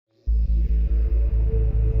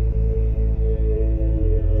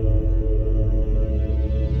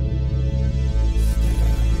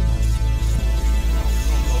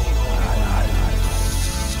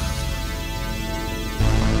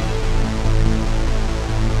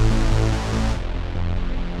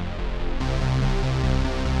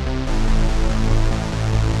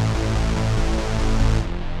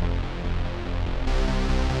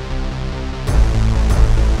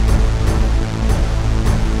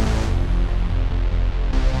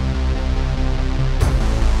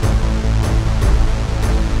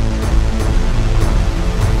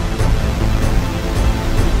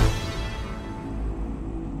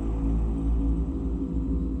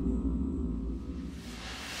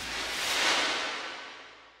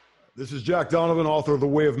This is Jack Donovan, author of The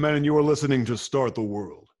Way of Men, and you are listening to Start the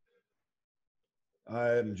World.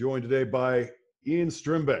 I am joined today by Ian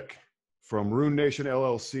Strimbeck from Runenation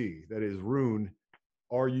LLC. That is Rune,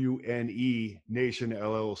 R-U-N-E, Nation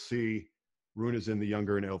LLC. Rune is in the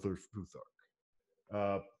Younger and Elder Futhark.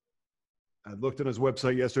 I looked on his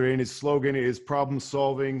website yesterday, and his slogan is problem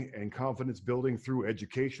solving and confidence building through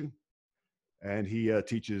education. And he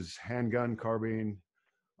teaches handgun, carbine,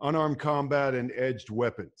 unarmed combat, and edged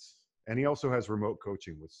weapons. And he also has remote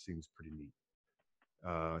coaching, which seems pretty neat.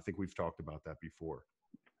 I think we've talked about that before.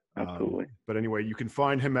 Absolutely. But anyway, you can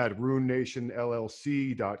find him at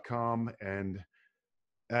runenationllc.com and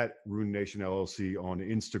at Runenation LLC on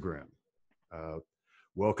Instagram.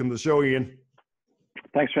 Welcome to the show, Ian.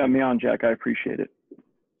 Thanks for having me on, Jack. I appreciate it.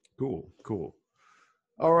 Cool.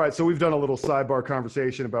 All right, so we've done a little sidebar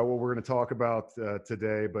conversation about what we're going to talk about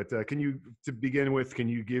today. But to begin with, can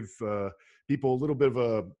you give people a little bit of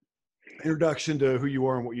a introduction to who you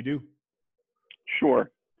are and what you do?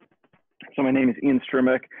 Sure. So my name is Ian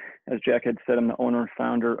Strimbeck. As Jack had said, I'm the owner and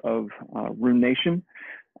founder of Runenation.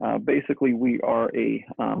 Basically, we are a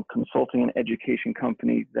consulting and education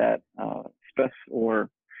company that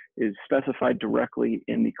is specified directly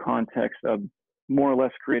in the context of more or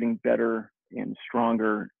less creating better and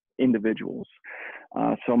stronger individuals.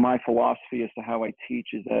 So my philosophy as to how I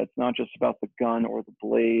teach is that it's not just about the gun or the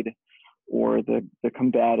blade or the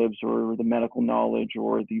combatives or the medical knowledge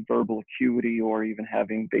or the verbal acuity or even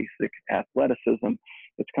having basic athleticism.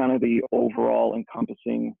 It's kind of the overall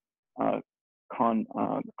encompassing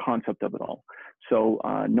concept of it all. So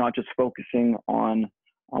not just focusing on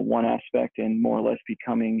one aspect and more or less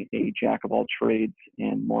becoming a jack of all trades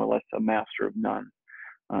and more or less a master of none.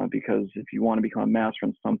 Because if you want to become a master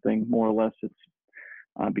in something, more or less it's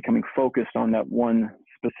becoming focused on that one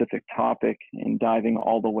specific topic and diving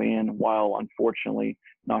all the way in while unfortunately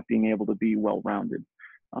not being able to be well-rounded.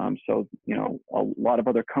 So, a lot of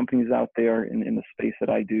other companies out there in the space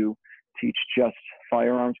that I do teach just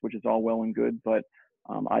firearms, which is all well and good, but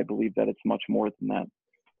I believe that it's much more than that.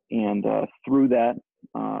 And through that,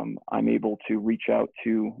 I'm able to reach out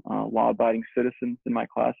to law-abiding citizens in my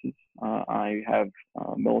classes. I have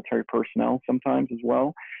military personnel sometimes as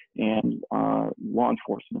well, and law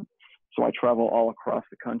enforcement. So I travel all across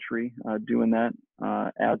the country doing that.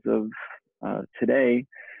 As of today,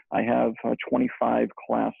 I have 25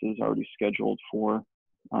 classes already scheduled for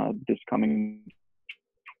this coming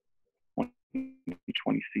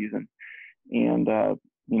 2020 season. And,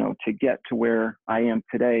 to get to where I am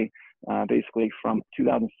today, basically from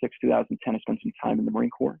 2006, 2010, I spent some time in the Marine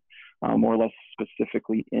Corps, more or less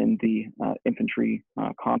specifically in the infantry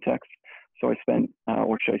context. So I spent,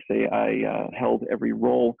 or should I say, I held every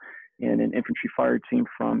role in an infantry fire team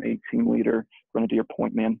from a team leader, grenadier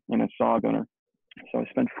point man, and a saw gunner. So I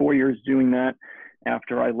spent 4 years doing that.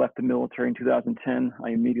 After I left the military in 2010, I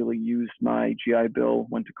immediately used my GI Bill,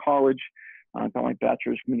 went to college, got my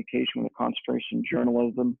bachelor's of communication with a concentration in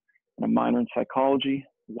journalism and a minor in psychology.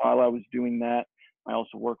 While I was doing that, I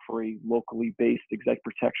also worked for a locally based exec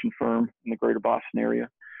protection firm in the greater Boston area.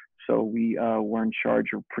 So we were in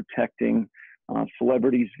charge of protecting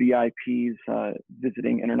celebrities, VIPs,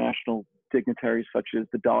 visiting international dignitaries such as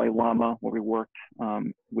the Dalai Lama, where we worked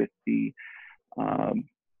with the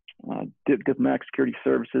diplomatic security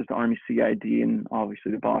services, the Army CID, and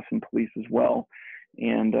obviously the Boston Police as well.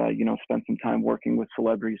 And, spent some time working with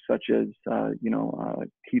celebrities such as,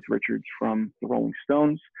 Keith Richards from the Rolling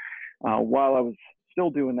Stones. While I was still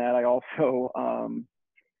doing that, I also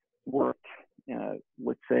worked,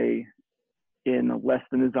 let's say, in less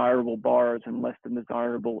than desirable bars and less than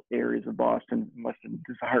desirable areas of Boston, in less than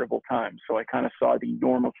desirable times. So I kind of saw the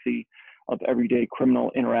normalcy of everyday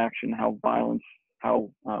criminal interaction, how violence,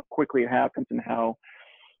 how quickly it happens and how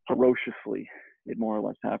ferociously it more or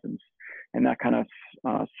less happens. And that kind of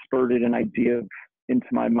spurred an idea into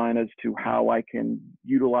my mind as to how I can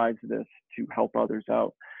utilize this to help others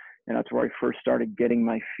out. And that's where I first started getting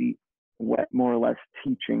my feet wet, more or less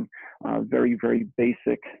teaching very, very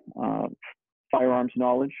basic firearms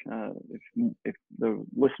knowledge. If the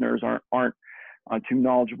listeners aren't too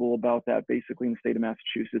knowledgeable about that, basically in the state of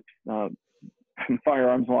Massachusetts,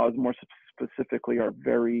 firearms laws more specifically are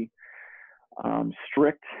very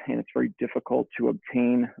strict, and it's very difficult to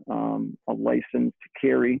obtain a license to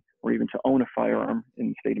carry or even to own a firearm in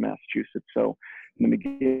the state of Massachusetts. So in the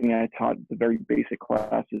beginning, I taught the very basic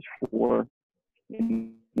classes for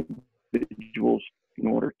individuals in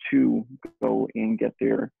order to go and get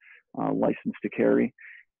their license to carry.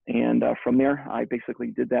 And from there, I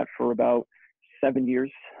basically did that for about 7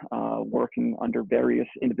 years, working under various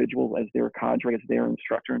individuals as their cadre, as their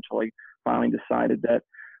instructor, until I finally decided that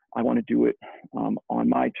I want to do it on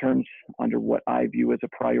my terms, under what I view as a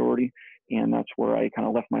priority. And that's where I kind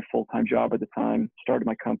of left my full-time job at the time, started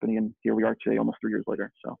my company, and here we are today, almost 3 years later.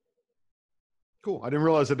 So cool. I didn't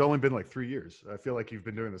realize it'd only been like 3 years. I feel like you've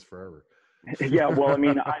been doing this forever. yeah, well, I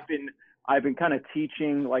mean, I've been kind of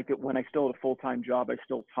teaching, like when I still had a full-time job, I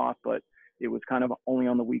still taught, but it was kind of only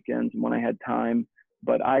on the weekends and when I had time.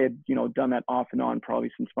 But I had, done that off and on probably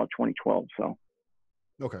since about 2012. So.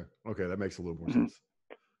 Okay. That makes a little more Mm-hmm. sense.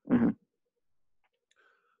 Mm-hmm.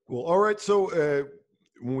 Cool. All right. So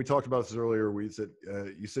when we talked about this earlier, you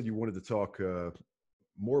said you wanted to talk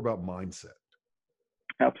more about mindset.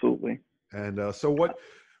 Absolutely. And so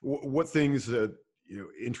what things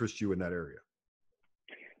interest you in that area?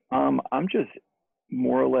 I'm just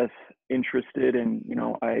more or less interested in,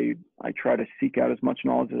 I try to seek out as much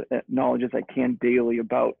knowledge as I can daily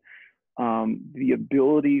about the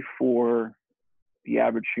ability for the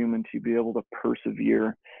average human to be able to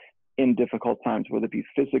persevere in difficult times, whether it be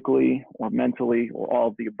physically or mentally or all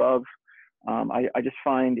of the above. I just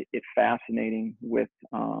find it fascinating with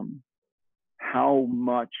how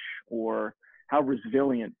much or how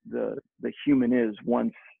resilient the human is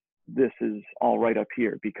once this is all right up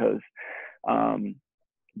here, because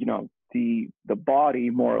the body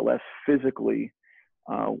more or less physically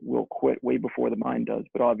will quit way before the mind does.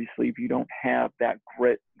 But obviously, if you don't have that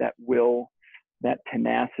grit, that will, that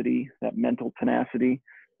tenacity, that mental tenacity,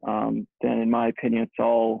 then in my opinion, it's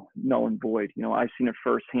all null and void. I've seen it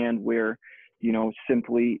firsthand where,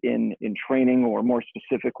 simply in training, or more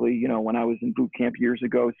specifically, when I was in boot camp years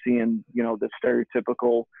ago, seeing, the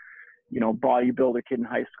stereotypical, bodybuilder kid in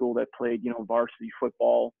high school that played, varsity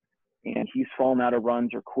football, and he's fallen out of runs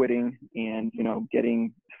or quitting and,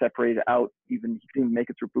 getting separated out. Even he didn't make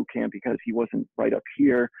it through boot camp because he wasn't right up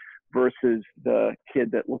here, versus the kid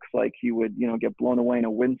that looks like he would, get blown away in a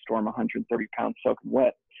windstorm, 130 pounds soaking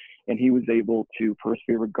wet. And he was able to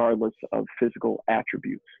persevere regardless of physical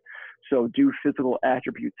attributes. So do physical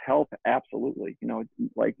attributes help? Absolutely.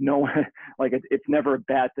 Like no, like it's never a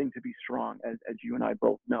bad thing to be strong, as you and I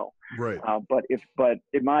both know. Right. But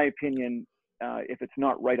in my opinion, if it's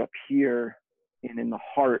not right up here and in the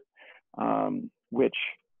heart, which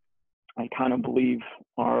I kind of believe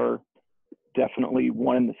are definitely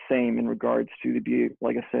one and the same in regards to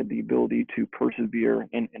like I said, the ability to persevere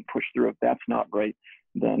and push through. If that's not right,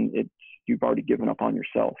 then you've already given up on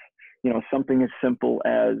yourself. Something as simple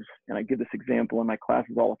as, and I give this example in my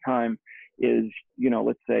classes all the time, is,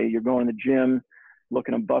 let's say you're going to the gym,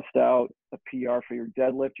 looking to bust out a PR for your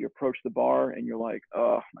deadlift. You approach the bar and you're like,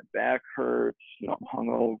 oh, my back hurts, I'm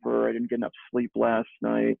hungover, I didn't get enough sleep last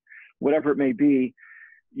night, whatever it may be.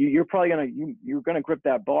 You're probably you're gonna grip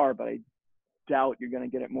that bar, but I doubt you're gonna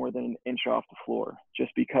get it more than an inch off the floor,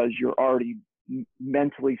 just because you're already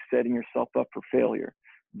mentally setting yourself up for failure,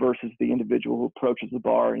 versus the individual who approaches the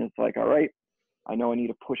bar and it's like, all right, I know I need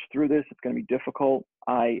to push through this. It's going to be difficult.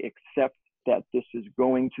 I accept that this is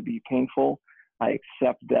going to be painful. I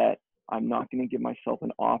accept that I'm not going to give myself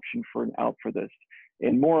an option for an out for this.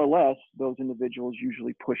 And more or less, those individuals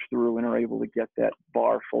usually push through and are able to get that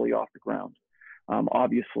bar fully off the ground.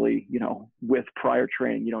 Obviously, with prior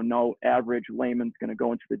training, no average layman's going to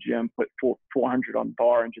go into the gym, put 400 on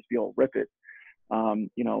bar and just be able to rip it.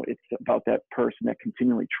 It's about that person that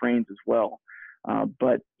continually trains as well.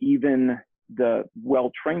 But even the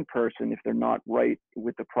well-trained person, if they're not right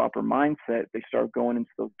with the proper mindset, they start going into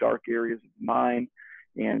those dark areas of the mind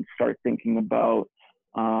and start thinking about,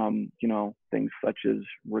 things such as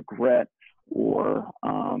regret, or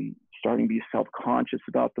starting to be self-conscious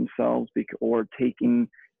about themselves, or taking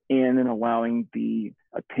in and allowing the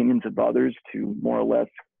opinions of others to more or less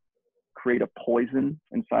create a poison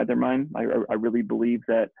inside their mind. I really believe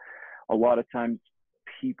that a lot of times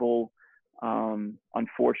people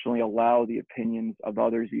unfortunately allow the opinions of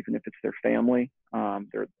others, even if it's their family,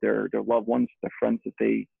 their loved ones, their friends that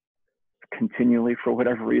they continually, for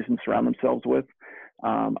whatever reason, surround themselves with.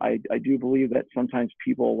 I do believe that sometimes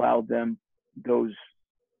people allow them those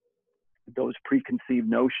preconceived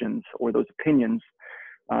notions or those opinions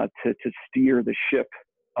to steer the ship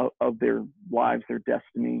of their lives, their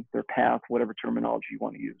destiny, their path, whatever terminology you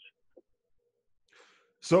want to use.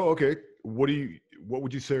 So, okay, what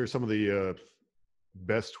would you say are some of the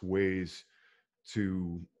best ways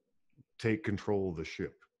to take control of the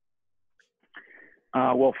ship?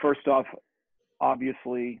 Well, first off,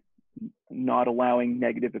 obviously, not allowing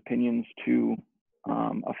negative opinions to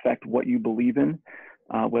affect what you believe in,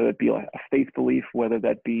 whether it be a faith belief, whether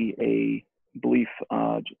that be a belief,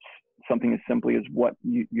 something as simply as what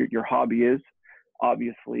your hobby is.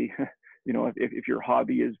 Obviously, if your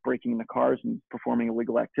hobby is breaking into cars and performing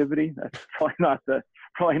illegal activity, that's probably not the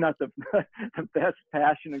the best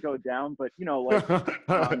passion to go down. But like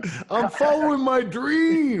I'm following my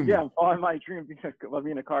dream. yeah, I'm following my dream of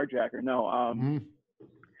being a carjacker. No,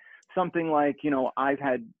 something like I've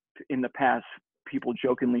had in the past people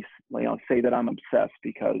jokingly say that I'm obsessed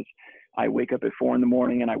because I wake up at 4 a.m.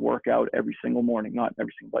 and I work out every single morning, not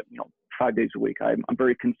every single, but 5 days a week. I'm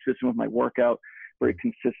very consistent with my workout, very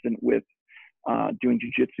consistent with doing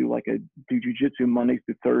jujitsu. Like I do jujitsu Monday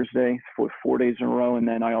through Thursday for 4 days in a row, and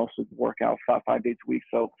then I also work out 5 days a week.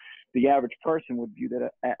 So the average person would view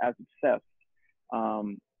that as obsessed,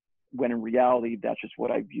 when in reality that's just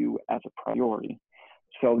what I view as a priority.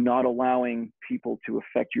 So not allowing people to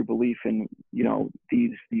affect your belief in,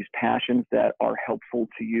 these passions that are helpful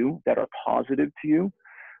to you, that are positive to you,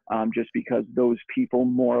 just because those people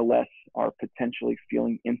more or less are potentially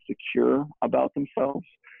feeling insecure about themselves,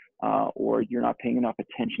 or you're not paying enough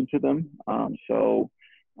attention to them.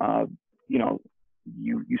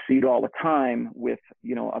 You see it all the time with,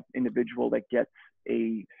 an individual that gets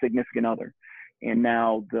a significant other. And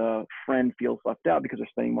now the friend feels left out because they're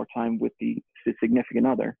spending more time with the significant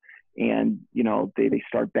other. And, they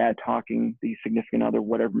start bad talking the significant other,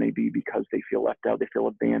 whatever it may be, because they feel left out, they feel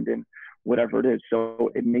abandoned, whatever it is. So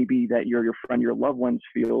it may be that your friend, your loved ones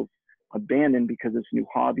feels abandoned because it's a new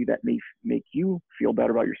hobby that may make you feel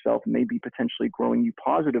better about yourself and may be potentially growing you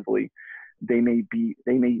positively. They may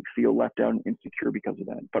feel left out and insecure because of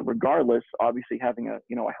that. But regardless, obviously having a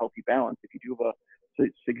healthy balance. If you do have a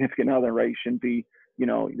significant other, right, you shouldn't be,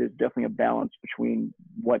 there's definitely a balance between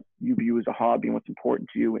what you view as a hobby and what's important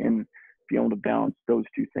to you, and be able to balance those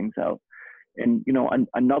two things out. And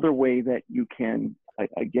another way that you can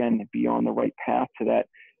again be on the right path to that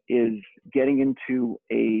is getting into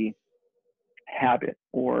a habit,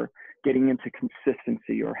 or getting into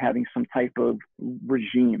consistency, or having some type of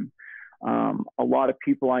regime. A lot of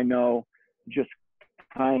people I know just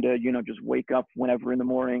kind of, just wake up whenever in the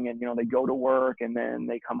morning, and, they go to work, and then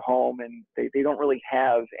they come home, and they don't really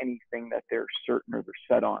have anything that they're certain or they're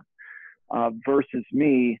set on. Versus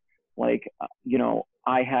me, like,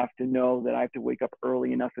 I have to know that I have to wake up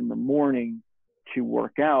early enough in the morning to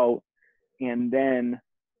work out, and then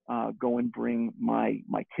go and bring my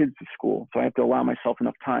kids to school. So I have to allow myself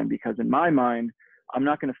enough time, because in my mind, I'm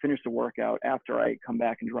not going to finish the workout after I come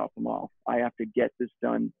back and drop them off. I have to get this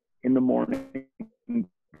done in the morning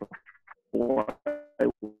before I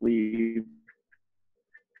leave.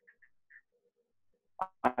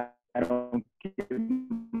 I don't give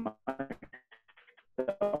myself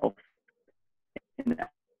an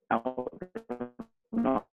out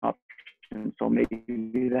option. So maybe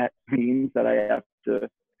that means that I have to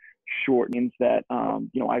shorten that, I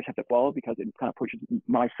just have to follow, because it kind of pushes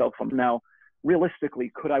myself from now.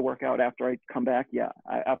 Realistically, could I work out after I come back? Yeah,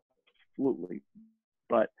 absolutely.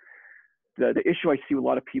 But the issue I see with a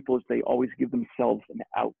lot of people is they always give themselves an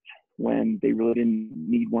out when they really didn't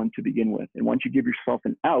need one to begin with. And once you give yourself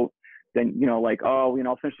an out, then, like, I'll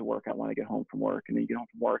finish the workout when I get home from work. And then you get home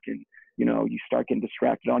from work, and, you start getting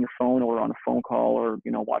distracted on your phone, or on a phone call, or,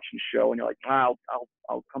 watching a show, and you're like, I'll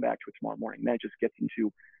come back to it tomorrow morning. And that just gets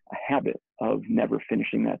into a habit of never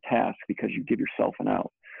finishing that task because you give yourself an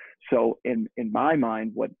out. So in my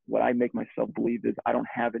mind, what I make myself believe is I don't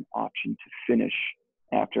have an option to finish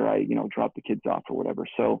after I, drop the kids off or whatever.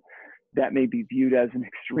 So that may be viewed as an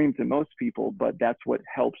extreme to most people, but that's what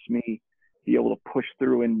helps me be able to push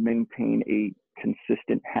through and maintain a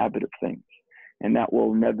consistent habit of things. And that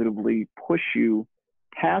will inevitably push you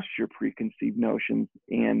past your preconceived notions,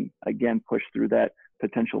 and again, push through that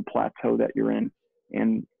potential plateau that you're in,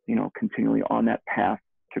 and, continually on that path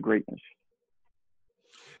to greatness.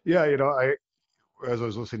 Yeah, as I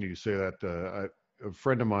was listening to you say that, a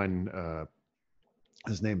friend of mine,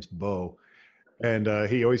 his name's Bo, and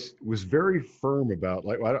he always was very firm about,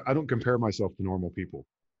 like, I don't compare myself to normal people,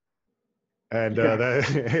 and that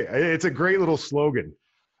it's a great little slogan.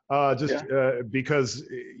 Because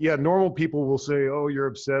normal people will say, "Oh, you're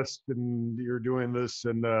obsessed and you're doing this,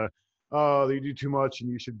 and oh, you do too much and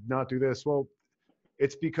you should not do this." Well,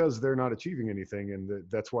 it's because they're not achieving anything, and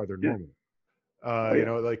that's why they're normal.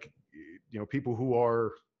 People who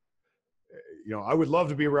are, I would love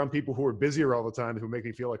to be around people who are busier all the time, who make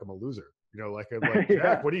me feel like I'm a loser. I'm like,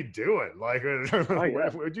 Jack, what are you doing? Like,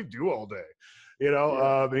 what'd you do all day?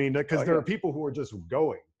 Because there are people who are just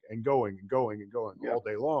going and going and going and going all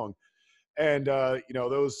day long. And,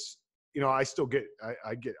 those, I still get,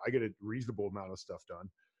 I get a reasonable amount of stuff done,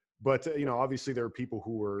 but, obviously there are people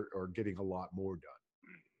who are getting a lot more done.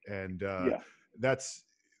 And that's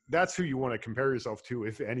who you want to compare yourself to,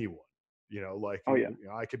 if anyone, Like, Oh yeah.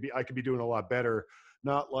 I could be doing a lot better.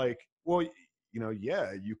 Not like, well,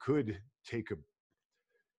 yeah, you could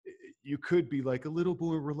be like a little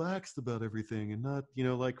more relaxed about everything and not,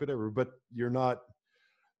 like whatever, but you're not,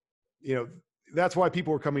 you know, that's why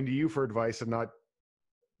people are coming to you for advice and not,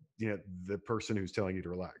 the person who's telling you to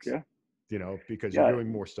relax, Yeah. because you're Yeah.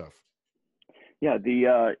 doing more stuff. Yeah.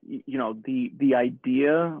 The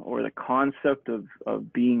idea or the concept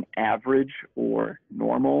of being average or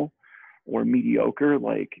normal or mediocre,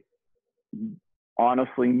 like,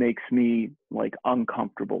 honestly makes me like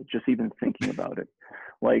uncomfortable just even thinking about it.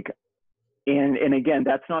 Like, and again,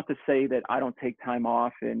 that's not to say that I don't take time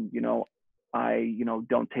off and, I,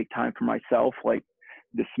 don't take time for myself. Like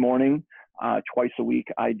this morning, twice a week,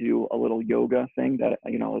 I do a little yoga thing that,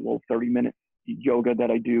 a little 30-minute yoga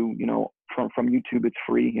that I do, from YouTube. It's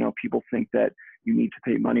free. People think that you need to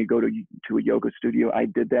pay money to go to a yoga studio. I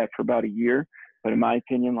did that for about a year. But in my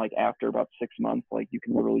opinion, like after about 6 months, like you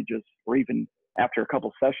can literally just, or even after a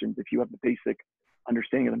couple sessions, if you have the basic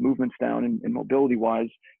understanding of the movements down and mobility wise,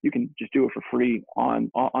 you can just do it for free on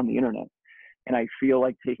the internet. And I feel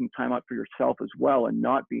like taking time out for yourself as well and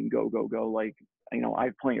not being go, go, go. Like, I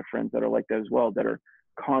have plenty of friends that are like that as well, that are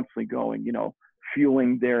constantly going,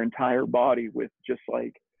 fueling their entire body with just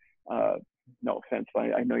like, no offense,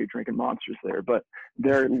 I know you're drinking monsters there, but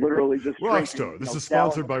they're literally just Rockstar. drinking, This is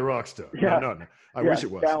sponsored by Rockstar. Yeah, No. I wish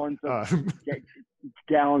it was.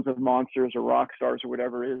 Gallons of monsters or rock stars or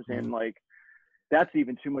whatever it is. And like, that's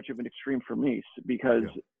even too much of an extreme for me, because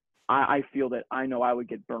I feel that I know I would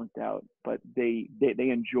get burnt out, but they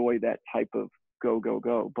enjoy that type of go, go,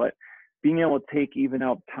 go. But being able to take even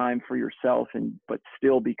out time for yourself but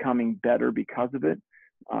still becoming better because of it.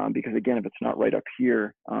 Because again, if it's not right up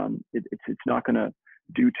here, it's not going to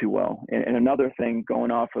do too well. And another thing,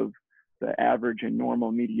 going off of the average and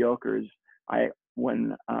normal mediocre, is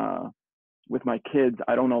with my kids,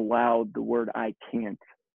 I don't allow the word "I can't"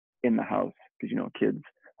 in the house, because kids,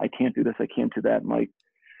 I can't do this, I can't do that. I'm like,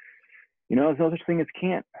 there's no such thing as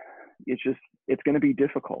can't. It's going to be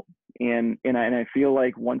difficult. And I feel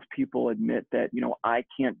like once people admit that, I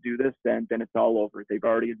can't do this, then it's all over. They've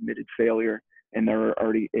already admitted failure and they're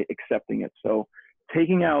already accepting it. So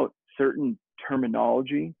taking out certain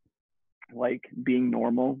terminology, like being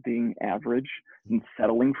normal, being average, and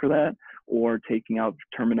settling for that, or taking out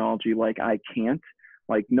terminology like I can't,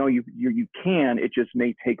 like, no, you can, it just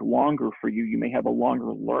may take longer for you. You may have a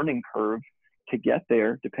longer learning curve to get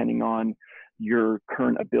there, depending on your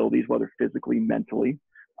current abilities, whether physically, mentally,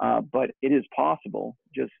 but it is possible.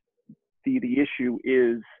 Just the issue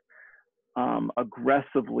is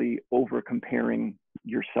aggressively over comparing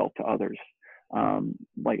yourself to others,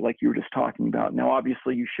 like you were just talking about. Now,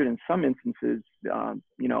 obviously, you should in some instances,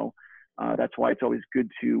 that's why it's always good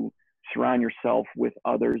to surround yourself with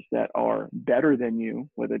others that are better than you,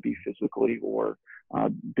 whether it be physically or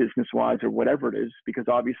business-wise or whatever it is, because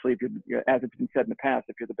obviously, if you're, as it's been said in the past,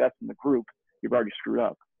 if you're the best in the group, you've already screwed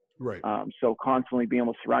up. Right. So constantly being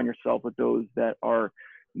able to surround yourself with those that are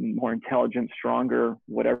more intelligent, stronger,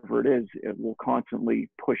 whatever it is, it will constantly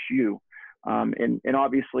push you. And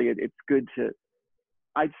obviously it's good to,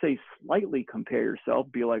 I'd say, slightly compare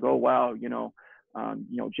yourself, be like, oh, wow,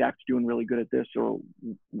 Jack's doing really good at this or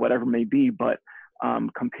whatever it may be, but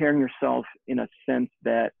comparing yourself in a sense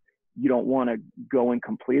that you don't want to go and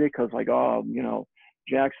complete it because like, oh,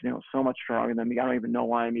 Jack's, so much stronger than me. I don't even know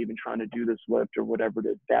why I'm even trying to do this lift or whatever it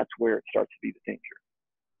is. That's where it starts to be the danger.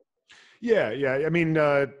 Yeah. I mean,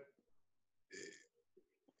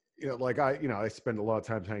 like I spend a lot of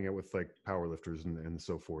time hanging out with like powerlifters and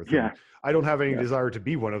so forth. Yeah. And I don't have any desire to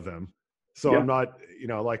be one of them. So I'm not,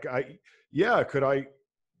 like could I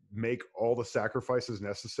make all the sacrifices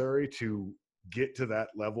necessary to get to that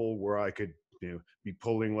level where I could, be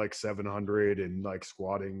pulling like 700 and like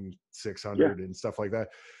squatting 600 and stuff like that.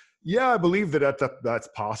 Yeah, I believe that's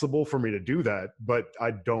possible for me to do that, but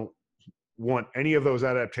I don't want any of those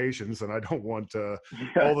adaptations, and I don't want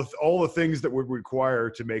all the things that would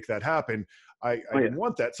require to make that happen. I didn't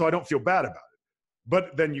want that, so I don't feel bad about it.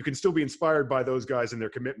 But then you can still be inspired by those guys and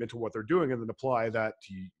their commitment to what they're doing, and then apply that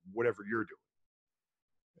to whatever you're doing.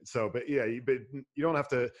 So, but you don't have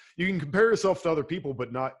to. You can compare yourself to other people,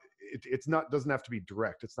 but not. It's not, doesn't have to be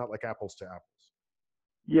direct. It's not like apples to apples.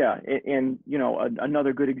 Yeah. And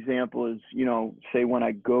another good example is, say when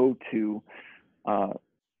I go to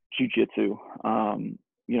jiu-jitsu, the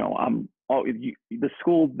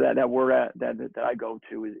school that we're at, that I go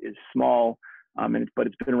to is small, but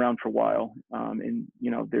it's been around for a while. And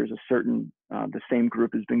there's a certain, the same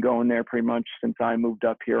group has been going there pretty much since I moved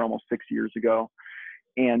up here almost 6 years ago.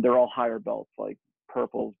 And they're all higher belts, like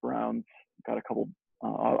purples, browns, got a couple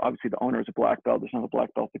obviously the owner is a black belt. There's another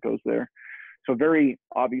black belt that goes there. So very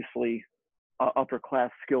obviously upper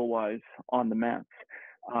class skill wise on the mats.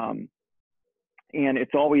 And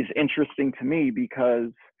it's always interesting to me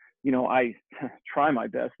because, you know, I try my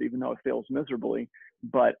best, even though it fails miserably,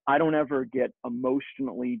 but I don't ever get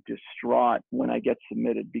emotionally distraught when I get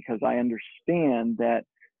submitted, because I understand that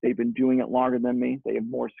they've been doing it longer than me. They have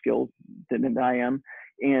more skills than I am.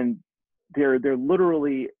 And they're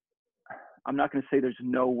literally, I'm not going to say there's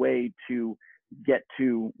no way to get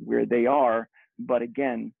to where they are, but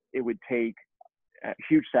again, it would take a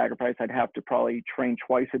huge sacrifice. I'd have to probably train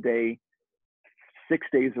twice a day, 6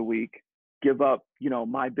 days a week, give up, you know,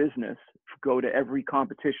 my business, go to every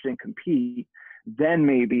competition and compete. Then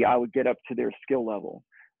maybe I would get up to their skill level.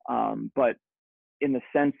 But in the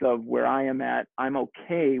sense of where I am at, I'm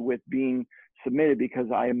okay with being submitted because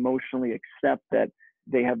I emotionally accept that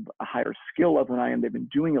they have a higher skill level than I am. They've been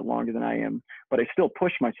doing it longer than I am, but I still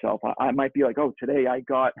push myself. I might be like, oh, today I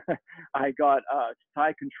got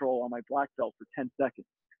side control on my black belt for 10 seconds.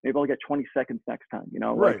 Maybe I'll get 20 seconds next time, you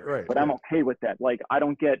know, like, Right. but I'm okay with that. Like, I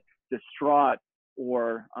don't get distraught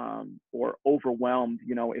or overwhelmed.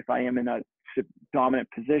 You know, if I am in a dominant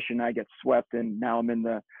position, I get swept and now I'm in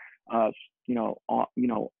the,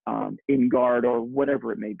 in guard or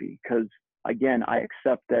whatever it may be. Cause again, I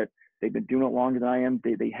accept that they've been doing it longer than I am.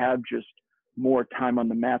 They have just more time on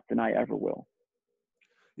the mat than I ever will.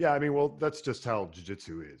 Yeah, I mean, well, that's just how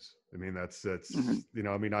jiu-jitsu is. I mean, that's Mm-hmm. you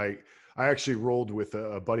know, I mean, I actually rolled with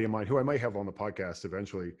a buddy of mine who I might have on the podcast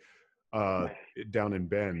eventually, down in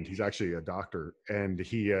Bend. He's actually a doctor, and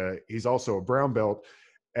he's also a brown belt,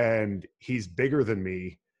 and he's bigger than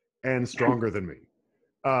me and stronger than me.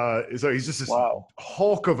 So he's just this Wow.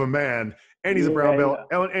 hulk of a man, and he's a brown belt,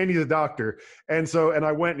 and he's a doctor. And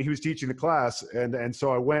I went, and he was teaching the class, and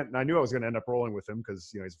so I went, and I knew I was going to end up rolling with him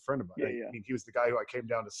because, you know, he's a friend of mine. I mean, he was the guy who I came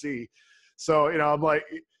down to see. So, you know, I'm like,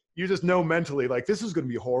 you just know mentally, like, this is going to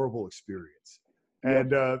be a horrible experience.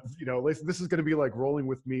 And, you know, this is going to be like rolling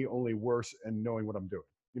with me, only worse, and knowing what I'm doing,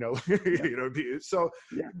 you know, you know, so,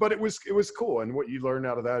 but it was cool. And what you learn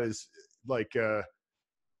out of that is like,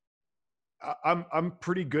 I'm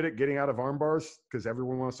pretty good at getting out of arm bars because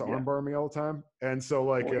everyone wants to arm bar me all the time. And so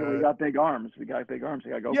like, we got big arms. We got big arms.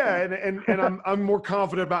 We got to go. Yeah. And I'm more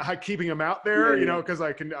confident about keeping them out there, you know, cause I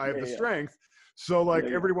have the strength. So like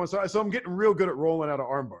so I'm getting real good at rolling out of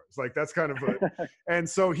arm bars. Like that's kind of and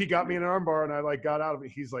so he got me in an arm bar and I like got out of it.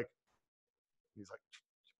 He's like,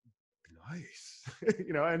 nice,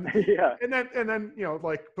 you know, and then, you know,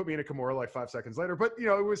 like put me in a Kimura like 5 seconds later, but you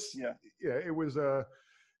know, it was, it was,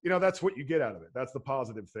 you know, that's what you get out of it. That's the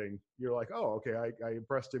positive thing. You're like, oh, okay. I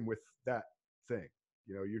impressed him with that thing.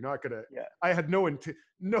 You know, you're not going to, I had no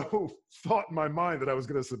thought in my mind that I was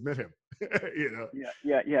going to submit him, you know?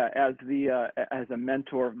 Yeah. As a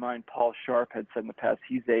mentor of mine, Paul Sharp had said in the past,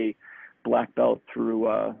 he's a black belt through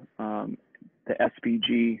the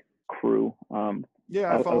SPG crew. I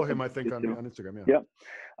follow him, I think, on Instagram. Yeah.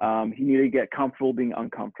 He needed to get comfortable being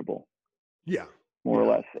uncomfortable. Yeah. More or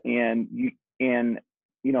less. And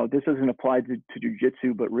you know, this doesn't apply to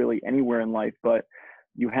jiu-jitsu, but really anywhere in life, but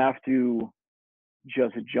you have to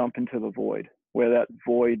just jump into the void, whether that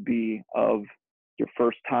void be of your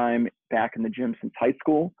first time back in the gym since high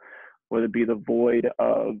school, whether it be the void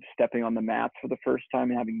of stepping on the mats for the first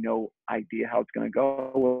time and having no idea how it's going to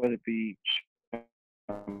go, whether it be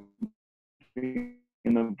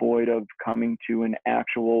in the void of coming to an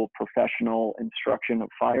actual professional instruction of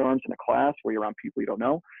firearms in a class where you're around people you don't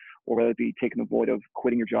know, or whether it be taking the void of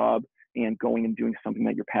quitting your job and going and doing something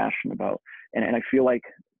that you're passionate about. And I feel like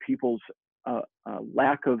people's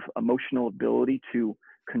lack of emotional ability to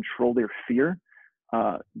control their fear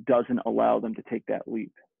doesn't allow them to take that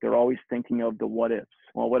leap. They're always thinking of the what ifs.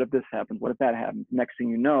 Well, what if this happens? What if that happens? Next thing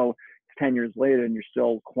you know, it's 10 years later and you're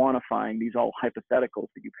still quantifying these all hypotheticals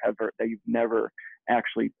that you've never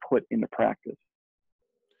actually put into practice.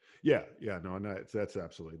 No, that's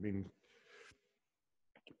absolutely, I mean,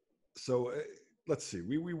 so let's see,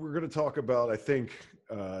 we were going to talk about, I think,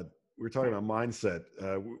 we were talking about mindset.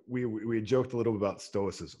 We had joked a little bit about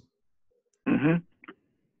stoicism. Mm-hmm.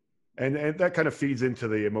 And that kind of feeds into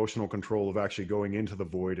the emotional control of actually going into the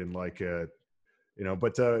void and like, you know,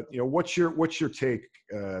 but, you know, what's your take?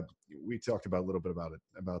 We talked about a little bit about it,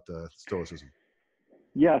 about stoicism.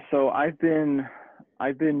 Yeah. So I've been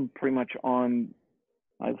pretty much on,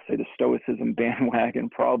 I'd say, the stoicism bandwagon,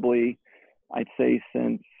 probably, I'd say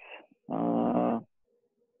since,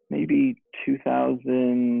 maybe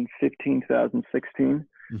 2015, 2016.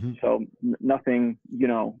 Mm-hmm. So nothing,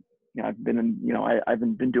 I've been in, I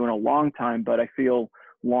haven't been doing a long time, but I feel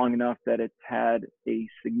long enough that it's had a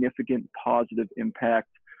significant positive impact,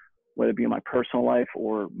 whether it be in my personal life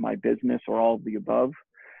or my business or all of the above.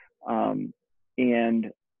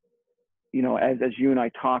 And, you know, as you and I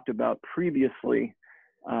talked about previously,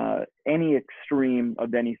 any extreme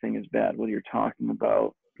of anything is bad, whether you're talking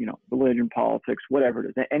about, you know, religion, politics, whatever it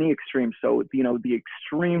is, any extreme. So, you know, the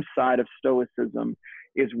extreme side of stoicism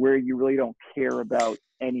is where you really don't care about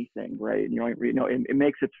anything, right? And you know, it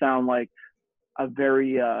makes it sound like a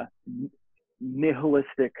very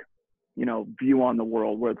nihilistic, you know, view on the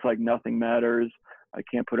world, where it's like nothing matters. I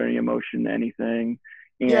can't put any emotion into anything.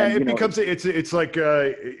 And, yeah, it becomes, it's like,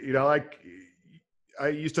 you know, like I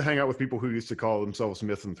used to hang out with people who used to call themselves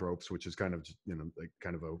misanthropes, which is kind of, you know, like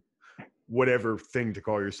kind of a whatever thing to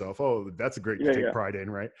call yourself. Oh, that's a great to take pride in,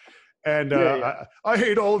 right? And I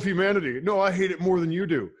hate all of humanity. No, I hate it more than you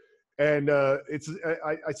do. And I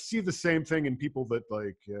see the same thing in people that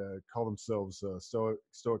like call themselves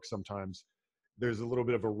stoic sometimes. There's a little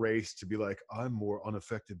bit of a race to be like, I'm more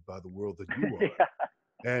unaffected by the world than you are.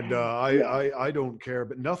 And I don't care,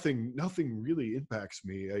 but nothing really impacts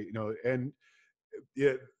me, you know. And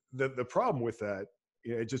the problem with that,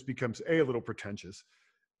 you know, it just becomes a little pretentious.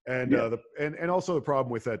 And and also the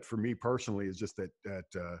problem with that for me personally is just that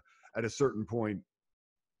at a certain point,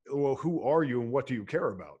 well, who are you and what do you care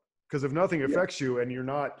about? Because if nothing affects you and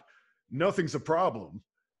nothing's a problem,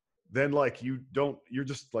 then like you're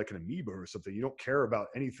just like an amoeba or something. You don't care about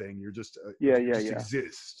anything. You're just you just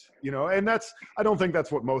exist, you know. And I don't think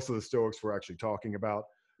that's what most of the Stoics were actually talking about.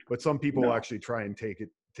 But some people actually try and take it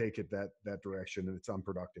that direction, and it's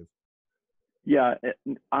unproductive. Yeah,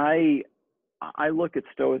 I look at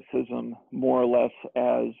Stoicism more or less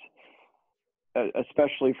as,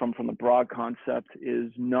 especially from the broad concept, is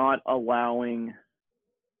not allowing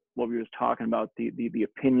what we were talking about, the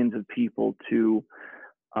opinions of people to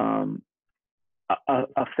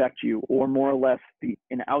affect you, or more or less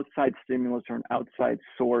an outside stimulus or an outside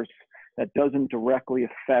source that doesn't directly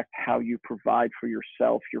affect how you provide for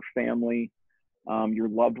yourself, your family, your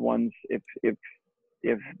loved ones.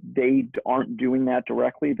 If they aren't doing that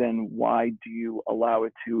directly, then why do you allow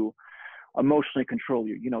it to emotionally control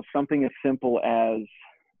you? You know, something as simple as,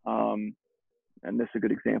 and this is a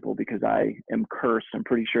good example because I am cursed. I'm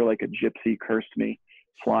pretty sure like a gypsy cursed me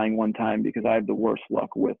flying one time because I have the worst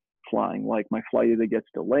luck with flying. Like my flight either gets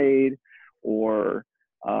delayed or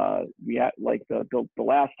like the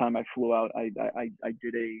last time I flew out, I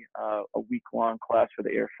did a week-long class for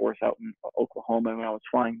the Air Force out in Oklahoma. And when I was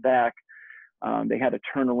flying back, they had to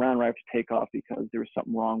turn around right after takeoff because there was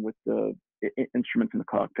something wrong with the instruments in the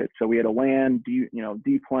cockpit. So we had to land,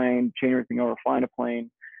 deplane, chain everything over, find a plane,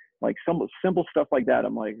 like some simple stuff like that.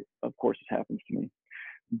 I'm like, of course this happens to me.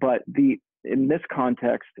 But in this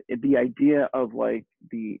context, the idea of like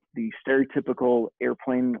the stereotypical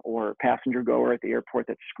airplane or passenger goer at the airport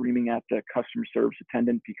that's screaming at the customer service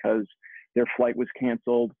attendant because their flight was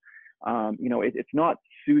canceled. It's not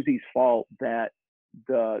Susie's fault that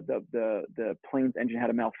the plane's engine had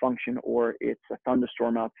a malfunction, or it's a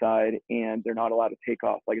thunderstorm outside and they're not allowed to take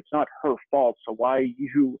off. Like, it's not her fault. So why are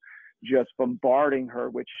you just bombarding her,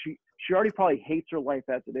 which she already probably hates her life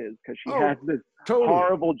as it is, because she has this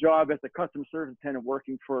horrible job as a customer service attendant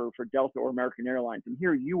working for Delta or American Airlines. And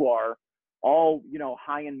here you are all,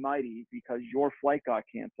 high and mighty because your flight got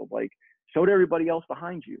canceled. Like, so did everybody else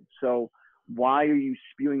behind you. So why are you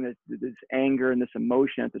spewing this anger and this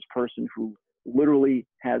emotion at this person who literally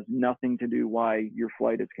has nothing to do why your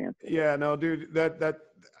flight is canceled? Yeah, no, dude, that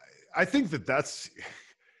I think that's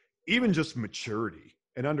even just maturity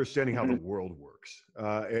and understanding how the world works.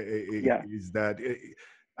 Is that,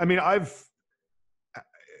 I mean, I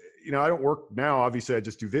don't work now. Obviously, I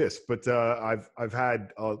just do this, but I've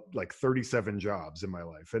had like 37 jobs in my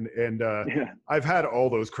life, and I've had all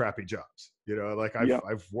those crappy jobs. Like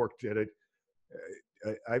I've worked at it.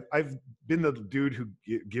 I've been the dude who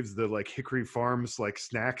gives the like Hickory Farms like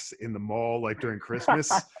snacks in the mall like during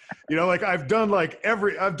Christmas. Like I've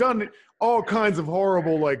done all kinds of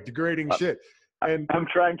horrible like degrading shit. And I'm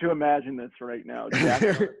trying to imagine this right now.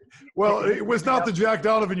 Well, it was not the Jack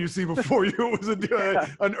Donovan you see before you. It was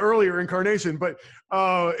an earlier incarnation, but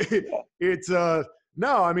it's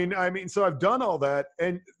no. I mean, so I've done all that,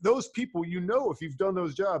 and those people, if you've done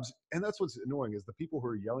those jobs, and that's what's annoying is the people who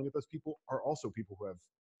are yelling at those people are also people who have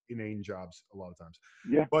inane jobs a lot of times.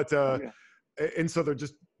 Yeah. But and so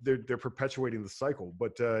they're perpetuating the cycle.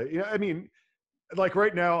 But I mean, like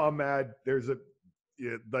right now I'm mad. There's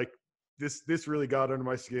this really got under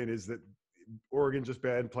my skin is that Oregon just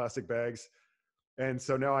banned plastic bags. And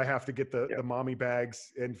so now I have to get the mommy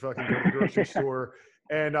bags and fucking go to the grocery store.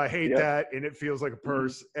 And I hate that. And it feels like a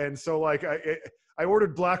purse. And so like, I I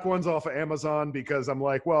ordered black ones off of Amazon because I'm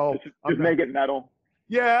like, well, just make it metal.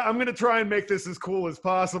 Yeah, I'm gonna try and make this as cool as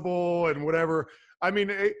possible and whatever. I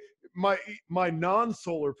mean, my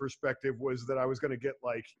non-solar perspective was that I was gonna get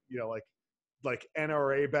like, you know, like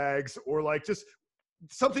NRA bags or like just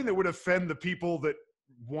something that would offend the people that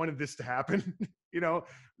wanted this to happen.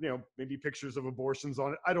 Maybe pictures of abortions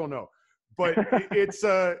on it. I don't know, but it's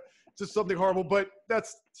just something horrible. But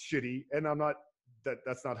that's shitty, and I'm not.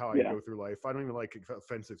 That's not how I go through life. I don't even like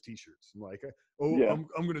offensive T-shirts. I'm like, I'm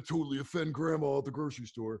going to totally offend grandma at the grocery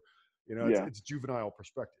store. It's juvenile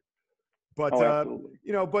perspective. But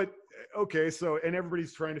okay. So, and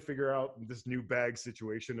everybody's trying to figure out this new bag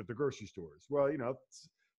situation at the grocery stores. Well,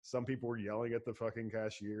 some people were yelling at the fucking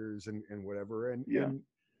cashiers and whatever. And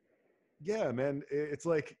yeah, man, it's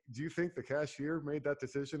like, do you think the cashier made that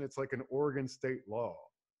decision? It's like an Oregon state law.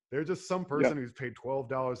 They're just some person who's paid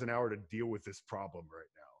 $12 an hour to deal with this problem right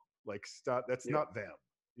now. Like, stop. That's not them.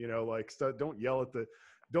 Stop, don't yell at the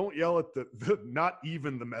not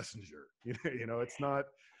even the messenger. It's not.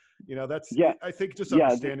 That's. I think just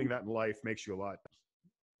understanding that in life makes you a lot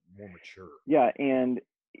more mature. Yeah, and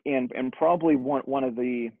probably one of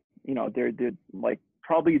the there did like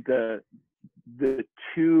probably the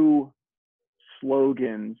two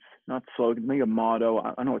slogans, not slogan, maybe a motto.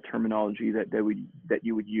 I don't know a terminology that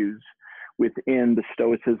you would use within the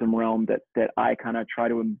stoicism realm that I kind of try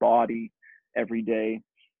to embody every day,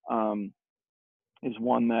 is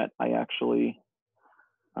one that I actually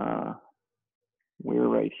wear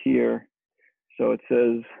right here. So it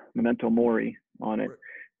says Memento Mori on it,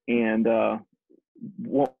 and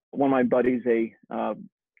one of my buddies, a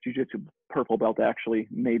jiu-jitsu purple belt, actually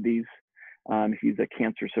made these. He's a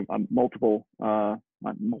cancer, not multiple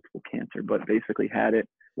cancer, but basically had it,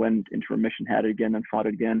 went into remission, had it again, then fought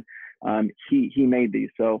it again. He made these.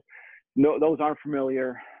 So no, those aren't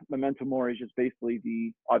familiar. Memento Mori is just basically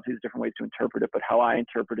obviously there's different ways to interpret it, but how I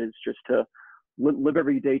interpret it is just to live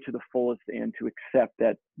every day to the fullest and to accept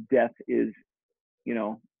that death is,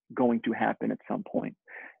 going to happen at some point.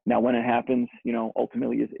 Now, when it happens,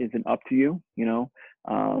 ultimately isn't up to you.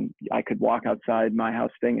 I could walk outside my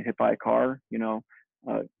house today and get hit by a car. A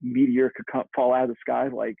meteor could fall out of the sky.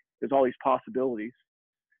 Like, there's all these possibilities,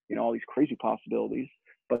 all these crazy possibilities.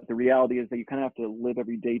 But the reality is that you kind of have to live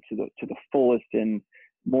every day to the fullest and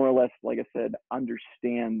more or less, like I said,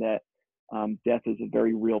 understand that death is a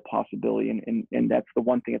very real possibility, and that's the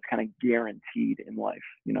one thing that's kind of guaranteed in life.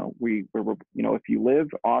 If you live,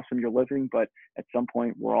 awesome, you're living, but at some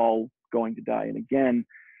point we're all going to die. And again,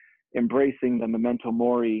 embracing the memento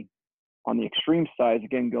mori on the extreme side,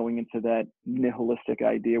 again, going into that nihilistic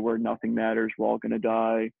idea where nothing matters, we're all going to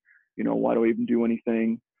die. Why do I even do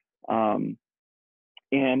anything?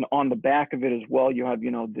 And on the back of it as well, you have,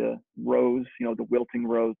 the rose, the wilting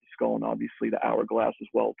rose, the skull, and obviously the hourglass as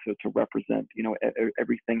well to represent,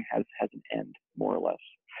 everything has an end, more or less.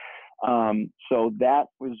 So that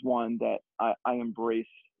was one that I embrace,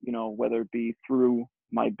 whether it be through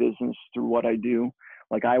my business, through what I do.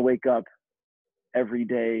 Like, I wake up every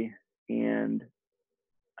day, and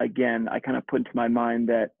again, I kind of put into my mind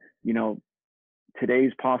that,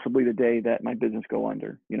 today's possibly the day that my business go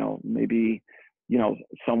under. Maybe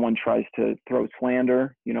someone tries to throw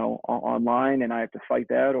slander, online, and I have to fight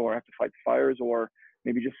that, or I have to fight the fires, or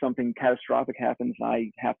maybe just something catastrophic happens and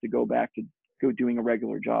I have to go back to doing a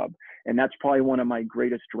regular job. And that's probably one of my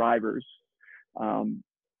greatest drivers,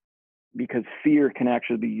 because fear can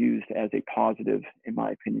actually be used as a positive, in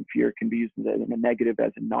my opinion. Fear can be used in a negative,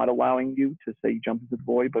 as in not allowing you to say jump into the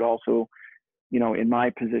void, but also, in my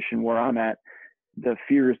position where I'm at, the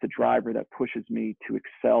fear is the driver that pushes me to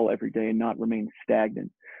excel every day and not remain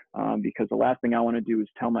stagnant. Because the last thing I want to do is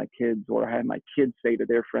tell my kids, or have my kids say to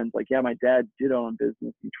their friends, like, yeah, my dad did own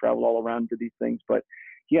business. He traveled all around, did these things, but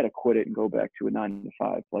he had to quit it and go back to a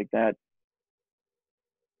 9-to-5. Like, that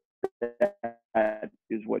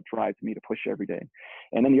is what drives me to push every day.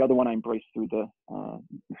 And then the other one I embrace through the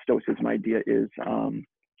stoicism idea is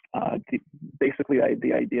basically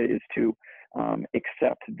the idea is to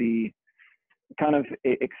accept the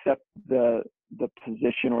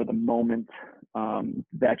position or the moment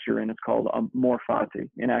that you're in. It's called amor fati.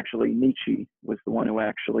 And actually, Nietzsche was the one who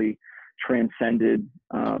actually transcended,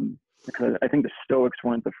 because I think the Stoics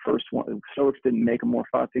weren't the first one. The Stoics didn't make amor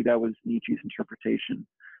fati. That was Nietzsche's interpretation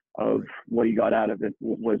of what he got out of it,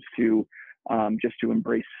 was to just to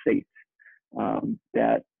embrace faith.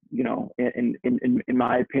 That, in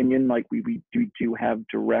my opinion, like, we do have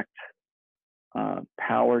direct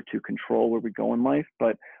power to control where we go in life,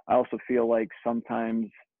 but I also feel like sometimes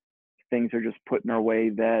things are just put in our way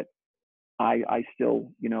that I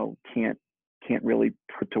still can't really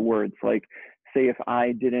put to words. Like, say if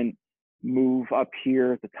I didn't move up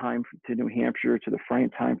here at the time to New Hampshire to the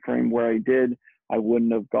time frame where I did, I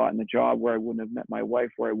wouldn't have gotten a job, where I wouldn't have met my wife,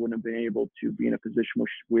 where I wouldn't have been able to be in a position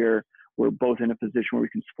where we're both in a position where we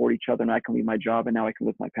can support each other, and I can leave my job and now I can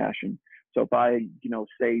live my passion. So if I,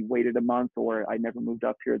 say waited a month, or I never moved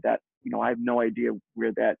up here, that, I have no idea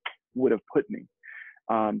where that would have put me.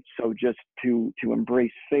 So just to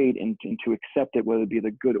embrace fate and to accept it, whether it be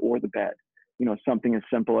the good or the bad. Something as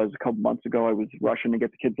simple as a couple months ago, I was rushing to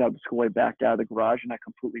get the kids out of school. I backed out of the garage and I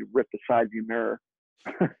completely ripped the side view mirror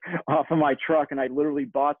off of my truck. And I literally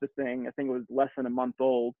bought the thing. I think it was less than a month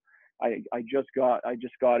old. I just got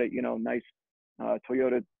it, nice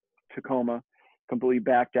Toyota Tacoma, completely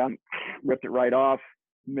backed out, ripped it right off,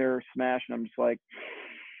 mirror smashed. And I'm just like,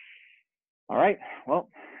 all right, well,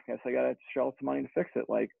 I guess I got to shell out some money to fix it.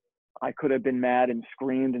 Like, I could have been mad and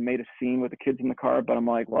screamed and made a scene with the kids in the car, but I'm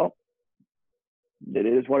like, well, it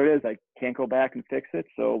is what it is. I can't go back and fix it.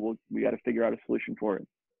 So we got to figure out a solution for it.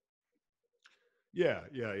 Yeah.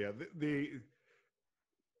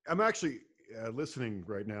 I'm actually listening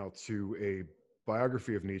right now to a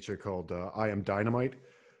biography of Nietzsche called I Am Dynamite.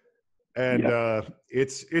 And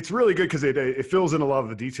it's really good because it fills in a lot of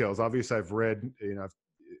the details. Obviously, I've read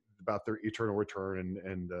about their eternal return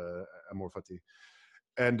and Amor Fati,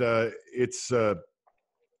 and it's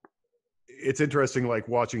interesting, like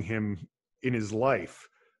watching him in his life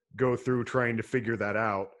go through trying to figure that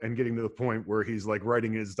out and getting to the point where he's like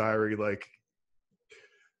writing in his diary, like,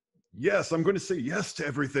 yes, I'm going to say yes to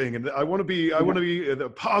everything, and I want to be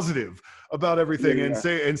positive about everything, and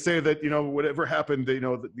say that whatever happened,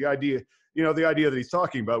 the idea that he's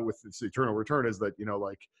talking about with this eternal return is that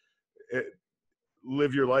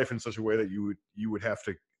live your life in such a way that you would have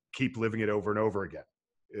to keep living it over and over again,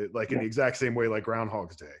 in the exact same way like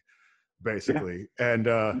Groundhog's Day, basically. And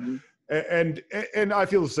I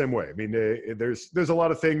feel the same way. I mean, there's a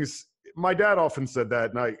lot of things. My dad often said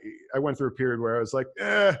that, and I went through a period where I was like,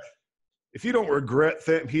 if you don't regret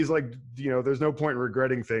things, he's like, there's no point in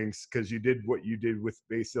regretting things because you did what you did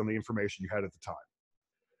based on the information you had at the time,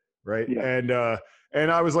 right? Yeah.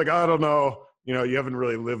 And I was like, I don't know, you haven't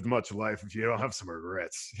really lived much life if you don't have some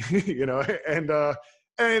regrets, and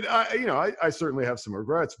I certainly have some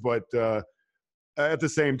regrets, but at the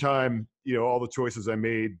same time, all the choices I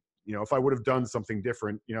made, if I would have done something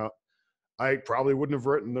different, I probably wouldn't have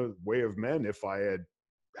written The Way of Men if I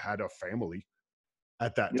had a family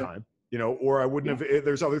at that time, or I wouldn't have,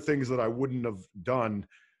 there's other things that I wouldn't have done,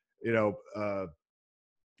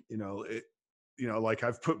 like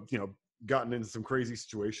I've gotten into some crazy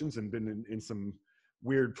situations and been in some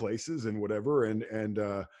weird places and whatever.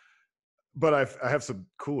 But I have some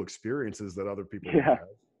cool experiences that other people don't have,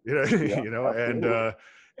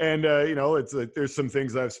 it's like, there's some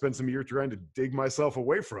things I've spent some years trying to dig myself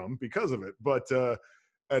away from because of it. But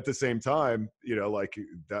at the same time, like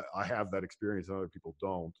that, I have that experience and other people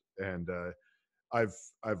don't. And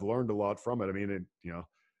I've learned a lot from it. I mean,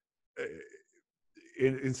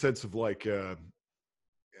 in sense of like, a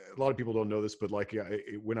lot of people don't know this, but like,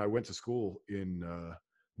 when I went to school in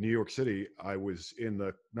New York City, I was in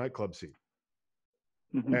the nightclub scene.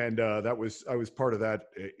 Mm-hmm. And I was part of that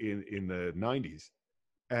in the 90s.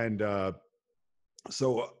 And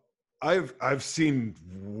so I've seen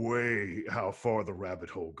way how far the rabbit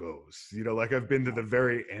hole goes, like I've been to the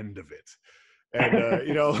very end of it. And,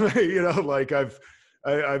 like I've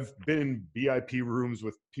been in VIP rooms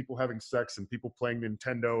with people having sex and people playing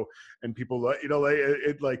Nintendo and people,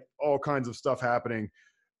 like all kinds of stuff happening.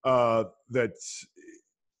 That's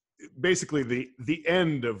basically the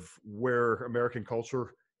end of where American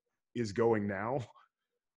culture is going now.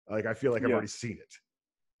 Like, I feel like I've already seen it.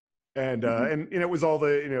 And, and it was all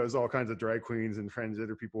it was all kinds of drag queens and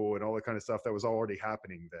transgender people and all that kind of stuff that was already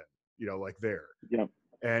happening then, like there. Yeah.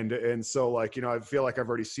 And so like, I feel like I've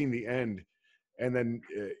already seen the end. And then,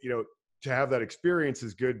 to have that experience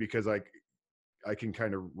is good because I can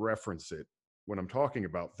kind of reference it when I'm talking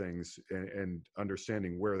about things and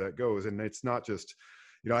understanding where that goes. And it's not just,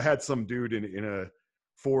 I had some dude in a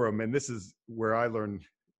forum, and this is where I learned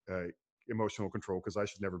emotional control, because I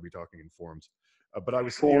should never be talking in forums. But I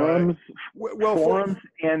was forums. Forums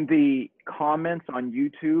and the comments on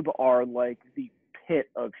YouTube are like the pit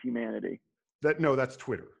of humanity. That's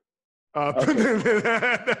Twitter. Okay.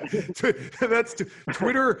 That's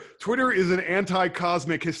Twitter. Twitter is an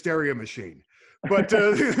anti-cosmic hysteria machine. But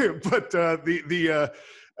YouTube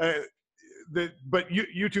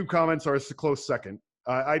comments are a close second.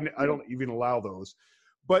 I don't even allow those.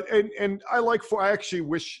 But and I actually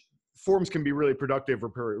wish forums can be really productive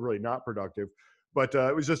or really not productive. But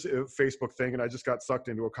it was just a Facebook thing, and I just got sucked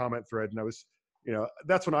into a comment thread, and I was You know,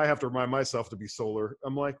 that's when I have to remind myself to be solar.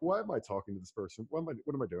 I'm like, why am I talking to this person? What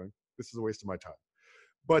am I doing? This is a waste of my time.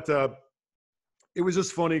 But it was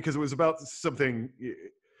just funny because it was about something.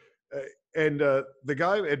 And the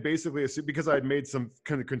guy had basically assumed, because I had made some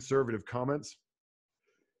kind of conservative comments,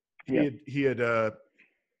 he had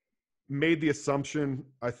made the assumption,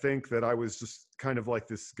 I think, that I was just kind of like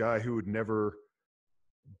this guy who had never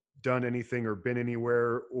done anything or been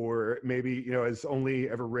anywhere, or maybe, you know, has only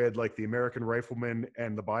ever read like the American Rifleman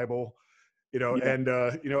and the Bible, you know, and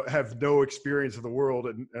you know, have no experience of the world.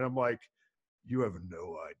 And I'm like, you have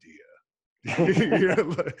no idea. You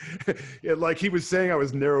know, like he was saying I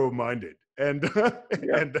was narrow-minded, and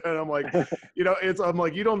and I'm like, you know, I'm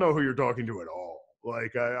like, you don't know who you're talking to at all.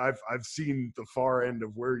 Like I've seen the far end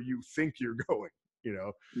of where you think you're going, you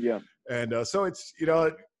know. And so it's, you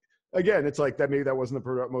know, again, it's like that, maybe that wasn't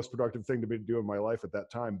the most productive thing to be doing in my life at that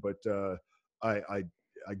time, but I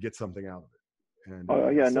get something out of it. And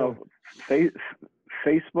no,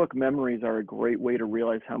 Facebook memories are a great way to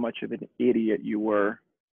realize how much of an idiot you were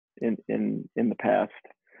in the past.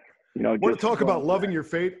 You know, want to talk about loving your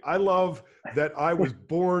fate? I love that I was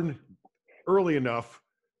born early enough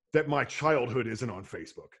that my childhood isn't on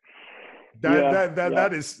Facebook.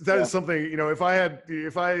 That is something, you know, if I had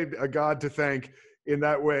a God to thank in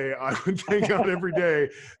that way, I would thank God every day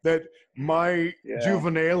that my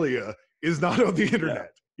juvenilia is not on the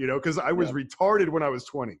internet, you know, because I was retarded when I was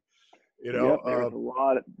 20. You know,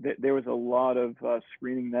 there was a lot of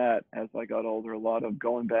screening that as I got older, a lot of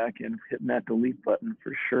going back and hitting that delete button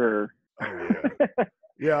for sure. Oh yeah.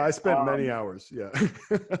 Yeah, I spent many hours. Yeah.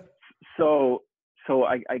 So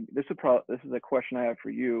this is a question I have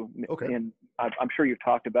for you. Okay. And I'm sure you've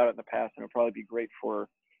talked about it in the past, and it'll probably be great for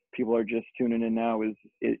people who are just tuning in now.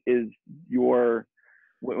 Is your,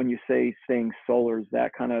 when you say staying solar, is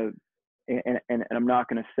that kind of, and I'm not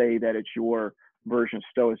going to say that it's your version of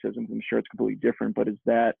stoicism. I'm sure it's completely different, but is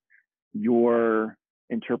that your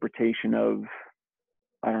interpretation of,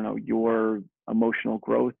 I don't know, your emotional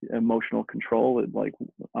growth, emotional control? Like,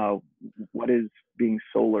 what is being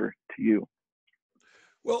solar to you?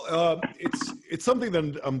 Well, it's something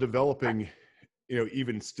that I'm developing, you know,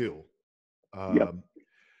 even still.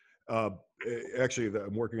 Actually,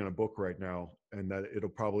 I'm working on a book right now, and that it'll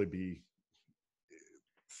probably be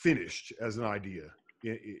finished as an idea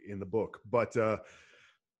in the book. But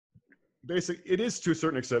basically, it is to a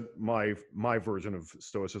certain extent my version of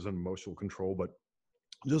stoicism, emotional control. But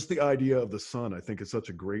just the idea of the sun, I think, is such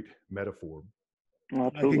a great metaphor.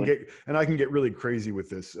 Absolutely. I can get really crazy with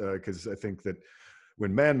this because I think that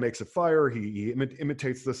when man makes a fire, he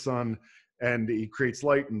imitates the sun, and he creates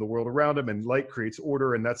light in the world around him, and light creates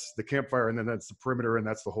order, and that's the campfire, and then that's the perimeter, and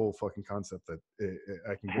that's the whole fucking concept that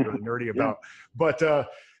I can get really nerdy about. But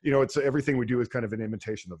you know, it's everything we do is kind of an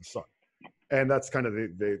imitation of the sun, and that's kind of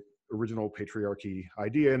the original patriarchy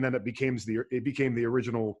idea, and then it became the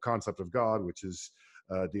original concept of God, which is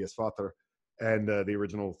Dies Vater, and the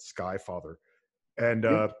original Sky Father,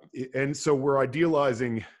 and so we're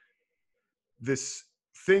idealizing this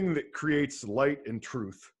thing that creates light and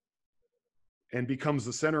truth and becomes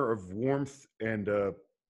the center of warmth and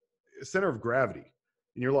center of gravity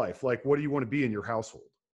in your life. Like, what do you want to be in your household?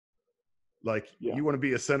 Like, you want to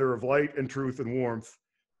be a center of light and truth and warmth,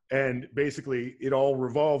 and basically it all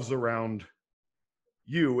revolves around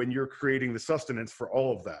you, and you're creating the sustenance for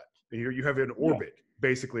all of that. And you have an orbit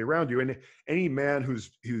basically around you, and any man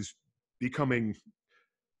who's becoming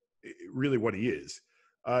really what he is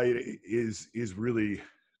really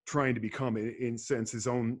trying to become, in sense, his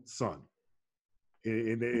own sun.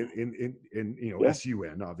 In you know,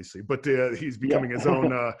 sun obviously, but he's becoming his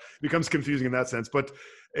own. Becomes confusing in that sense, but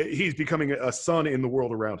he's becoming a sun in the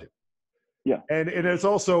world around him. And it's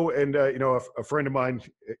also, and you know, a friend of mine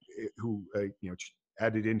who you know,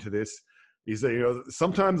 added into this, he said, you know,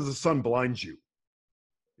 sometimes the sun blinds you.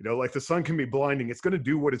 You know, like the sun can be blinding. It's going to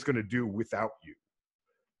do what it's going to do without you.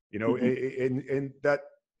 You know, and that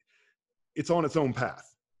it's on its own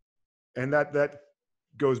path, and that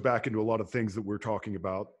goes back into a lot of things that we're talking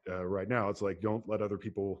about right now. It's like, don't let other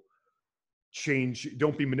people change.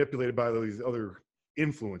 Don't be manipulated by these other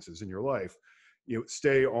influences in your life. You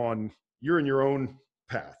know, you're in your own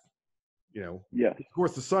path. You know, of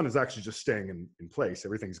course, the sun is actually just staying in place.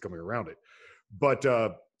 Everything's coming around it, but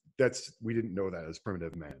we didn't know that as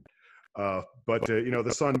primitive man. But you know,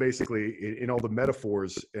 the sun basically, in all the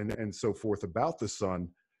metaphors and so forth about the sun,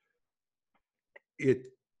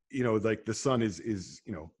 you know, like the sun is,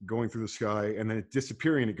 you know, going through the sky and then it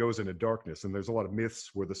disappearing and it goes into darkness. And there's a lot of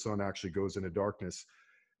myths where the sun actually goes into darkness.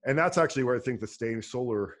 And that's actually where I think the staying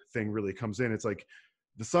solar thing really comes in. It's like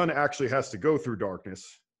the sun actually has to go through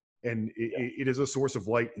darkness And it is a source of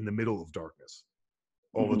light in the middle of darkness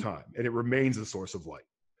all the time. And it remains a source of light.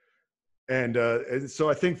 And so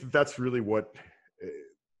I think that's really what,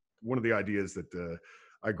 one of the ideas that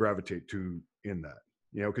I gravitate to in that,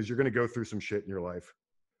 you know, because you're going to go through some shit in your life,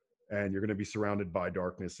 and you're going to be surrounded by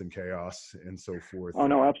darkness and chaos and so forth. Oh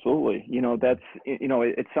no, absolutely. You know, that's, you know,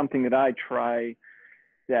 it's something that I try,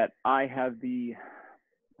 that I have the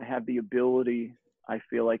ability, I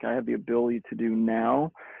feel like I have the ability to do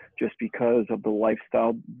now, just because of the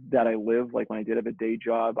lifestyle that I live. Like when I did have a day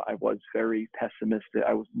job, I was very pessimistic.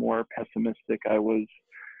 I was more pessimistic. I was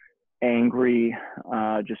angry,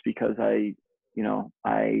 just because I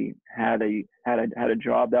had a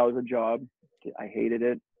job that was a job. I hated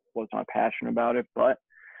it, was not passionate about it, but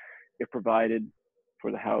it provided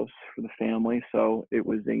for the house, for the family. So it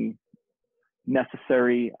was a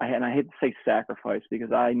necessary, and I hate to say sacrifice,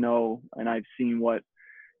 because I know, and I've seen what,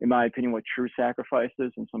 in my opinion, what true sacrifice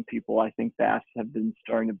is. And some people, I think, have been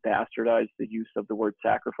starting to bastardize the use of the word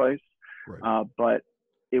sacrifice. Right. But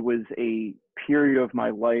it was a period of my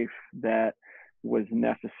life that was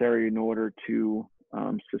necessary in order to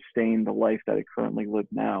sustain the life that I currently live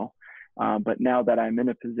now. But now that I'm in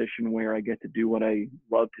a position where I get to do what I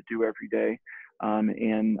love to do every day,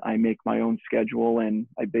 and I make my own schedule, and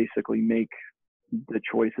I basically make the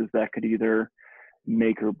choices that could either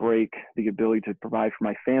make or break the ability to provide for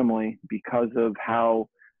my family, because of how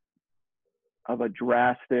of a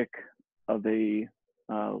drastic of a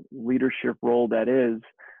leadership role that is.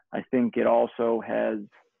 I think it also has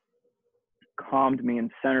calmed me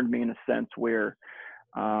and centered me in a sense where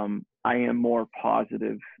I am more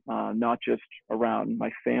positive, not just around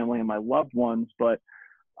my family and my loved ones, but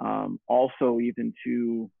also even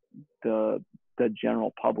to the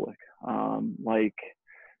general public.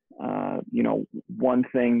 You know, one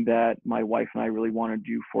thing that my wife and I really want to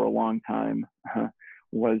do for a long time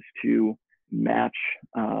was to match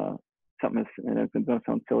something, and it doesn't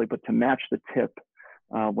sound silly, but to match the tip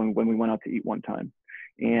when we went out to eat one time.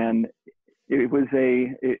 And it was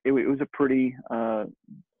a pretty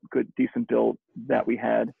good, decent bill that we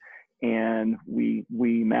had, and we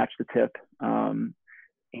matched the tip.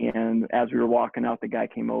 And as we were walking out, the guy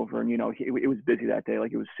came over, and, you know, it was busy that day.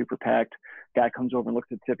 Like, it was super packed. Guy comes over and looks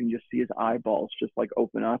at the tip, and you just see his eyeballs just like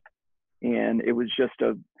open up. And it was just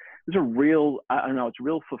it was a real, I don't know, it's a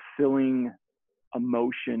real fulfilling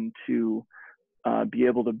emotion to be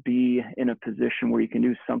able to be in a position where you can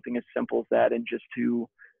do something as simple as that, and just to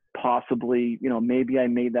possibly, you know, maybe I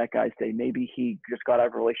made that guy's day. Maybe he just got out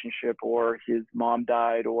of a relationship, or his mom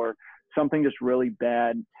died, or something just really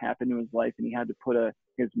bad happened in his life, and he had to put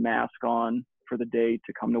his mask on for the day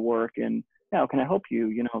to come to work. And, now, can I help you?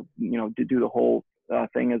 You know, to do the whole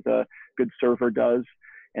thing as a good server does.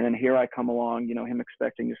 And then here I come along, you know, him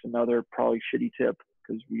expecting just another probably shitty tip,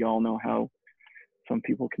 because we all know how some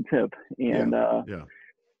people can tip. And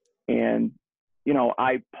and you know,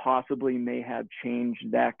 I possibly may have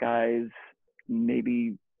changed that guy's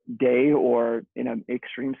maybe day, or in an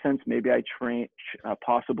extreme sense, maybe I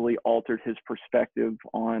possibly altered his perspective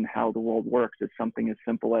on how the world works. It's something as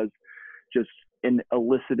simple as just in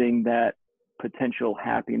eliciting that potential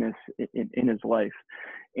happiness in his life.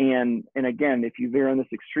 And again, if you veer on this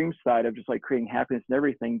extreme side of just like creating happiness and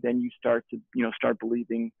everything, then you start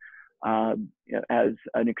believing as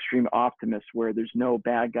an extreme optimist, where there's no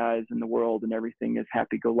bad guys in the world and everything is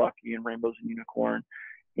happy-go-lucky and rainbows and unicorn.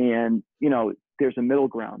 And, you know, there's a middle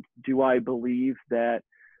ground. Do I believe that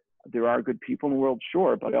there are good people in the world?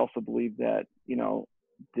 Sure. But I also believe that, you know,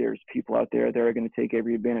 there's people out there that are going to take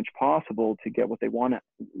every advantage possible to get what they want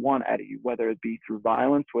out of you, whether it be through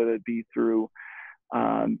violence, whether it be through,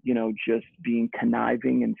 you know, just being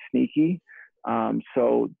conniving and sneaky.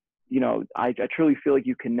 So, you know, I truly feel like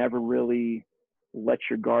you can never really let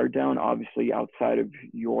your guard down, obviously outside of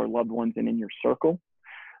your loved ones and in your circle.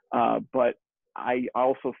 But I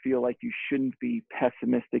also feel like you shouldn't be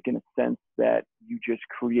pessimistic in a sense that you just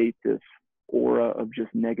create this aura of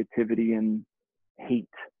just negativity and hate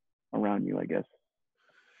around you, I guess.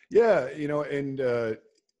 Yeah, you know, and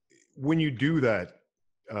when you do that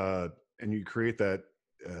and you create that,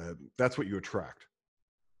 that's what you attract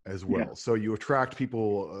as well. Yeah. So you attract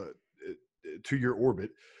people to your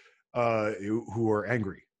orbit who are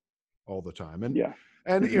angry all the time. And yeah.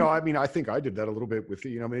 And, you know, I mean, I think I did that a little bit with,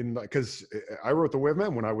 you know, I mean, because I wrote The Way of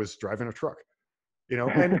Men when I was driving a truck, you know,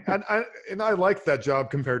 and I liked that job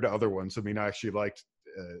compared to other ones. I mean, I actually liked,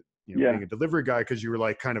 you know, being a delivery guy, because you were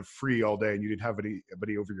like kind of free all day and you didn't have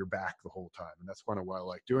anybody over your back the whole time. And that's kind of why I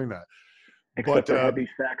like doing that. Except for heavy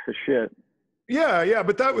sacks of shit. Yeah,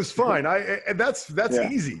 but that was fine. And that's Yeah.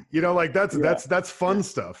 easy. You know, like that's Yeah. that's fun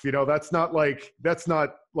stuff. You know, that's not like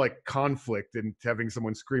conflict and having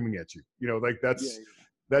someone screaming at you. You know, like Yeah.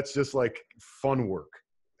 that's just like fun work.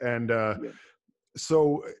 And Yeah.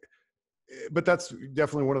 so, but that's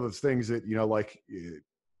definitely one of those things that, you know, like, you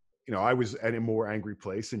know, I was at a more angry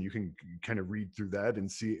place, and you can kind of read through that and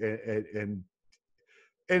see, and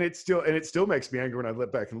it still makes me angry when I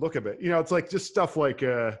look back and look at it. You know, it's like just stuff like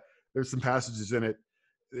there's some passages in it.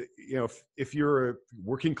 You know, if you're a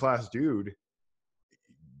working class dude,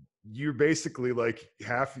 you're basically like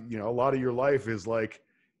half. You know, a lot of your life is like,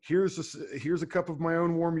 here's a cup of my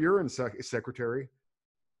own warm urine, secretary.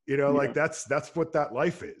 You know, like Yeah. that's what that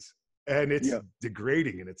life is, and it's Yeah.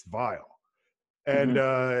 degrading and it's vile. And Hmm.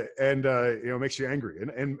 you know, it makes you angry,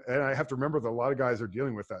 and I have to remember that a lot of guys are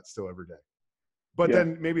dealing with that still every day. But Yeah.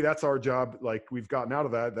 then maybe that's our job. Like, we've gotten out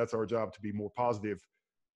of that. That's our job, to be more positive,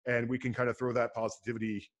 and we can kind of throw that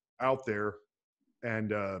positivity out there, and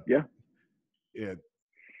Yeah. yeah,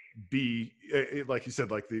 be like you said,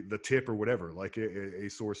 like the tip or whatever, like a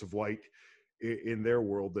source of light in their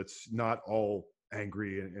world that's not all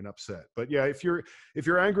angry and upset. But yeah, if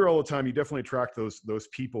you're angry all the time, you definitely attract those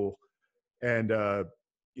people. And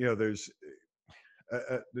you know, there's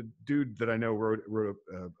the dude that I know wrote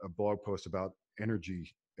a blog post about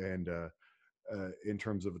energy, and in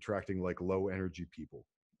terms of attracting like low energy people.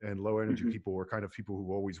 And low energy Hmm. people are kind of people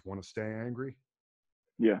who always want to stay angry,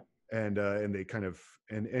 Yeah. and they kind of,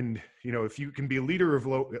 and you know, if you can be a leader of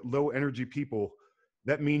low energy people,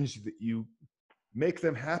 that means that you make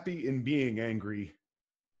them happy in being angry,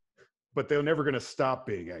 but they're never going to stop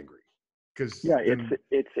being angry, because Yeah. then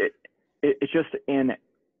It's just an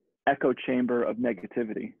echo chamber of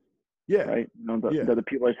negativity, yeah, right? You know, yeah, the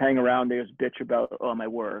people that hang around, they just bitch about, oh, my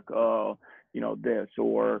work, oh, you know, this,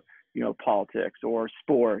 or, you know, politics or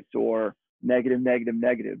sports or negative, negative,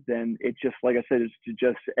 negative. Then it's just, like I said, it's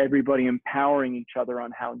just everybody empowering each other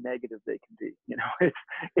on how negative they can be. You know,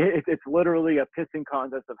 it's literally a pissing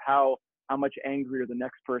contest of how much angrier the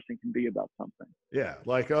next person can be about something. yeah,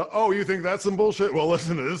 like oh, you think that's some bullshit? Well,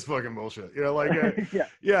 listen to this fucking bullshit. You know, like Yeah. yeah,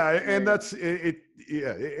 Yeah. and that's it.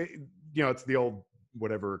 Yeah, you know, it's the old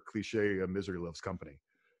whatever cliche, misery loves company.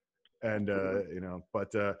 And Absolutely. you know,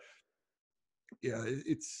 but yeah,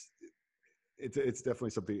 it's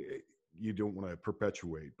definitely something you don't want to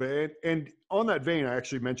perpetuate. But and on that vein, I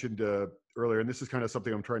actually mentioned earlier, and this is kind of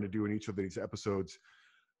something I'm trying to do in each of these episodes.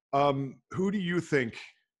 Who do you think?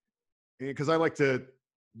 Because I like to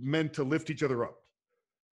men to lift each other up.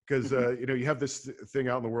 Because Hmm. you know, you have this thing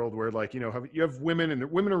out in the world where, like, you know, you have women,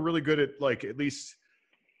 and women are really good at, like, at least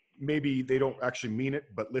maybe they don't actually mean it,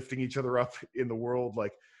 but lifting each other up in the world.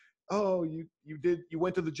 Like, oh, you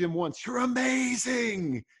went to the gym once, you're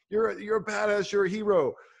amazing, you're a badass, you're a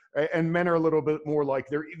hero. And men are a little bit more like,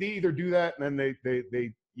 they either do that, and then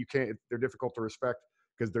they you can't, they're difficult to respect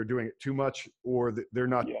because they're doing it too much, or they're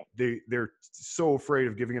not, Yeah. they're so afraid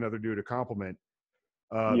of giving another dude a compliment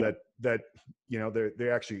Yeah. that you know, they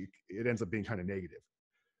actually, it ends up being kind of negative.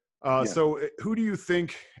 Yeah. So who do you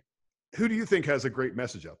think has a great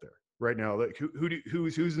message out there right now? Like,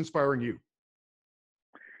 who's inspiring you?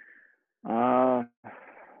 Uh,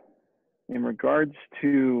 in regards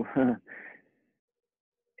to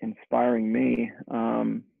inspiring me,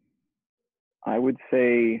 I would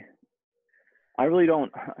say I really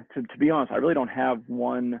don't. To be honest, I really don't have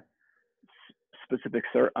one specific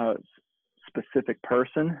specific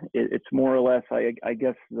person. It's more or less, I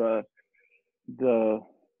guess, the the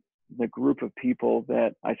group of people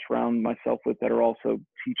that I surround myself with that are also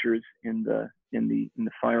teachers in the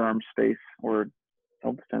firearm space or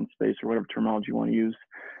self-defense space, or whatever terminology you want to use,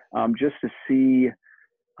 just to see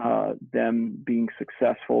them being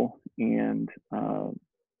successful and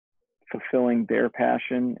fulfilling their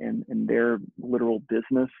passion and their literal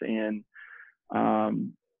business, and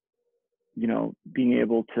um, you know, being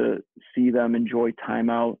able to see them enjoy time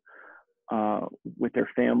out with their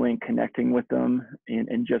family and connecting with them,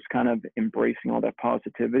 and just kind of embracing all that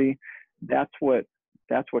positivity. That's what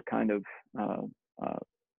kind of uh,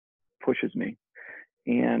 pushes me.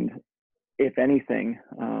 And if anything,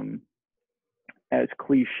 as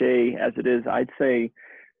cliche as it is, I'd say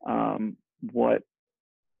um, what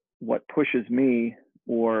pushes me,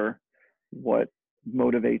 or what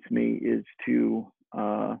motivates me,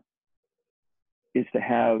 uh, is to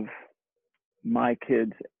have my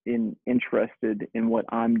kids interested in what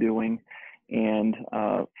I'm doing, and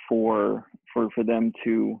for them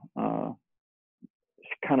to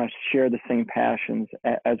kind of share the same passions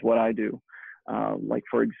as what I do. Like,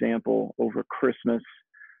 for example, over Christmas,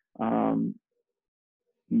 um,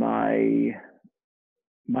 my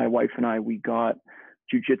my wife and I, we got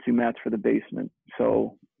jujitsu mats for the basement.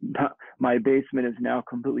 So my basement is now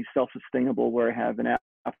completely self-sustainable, where I have an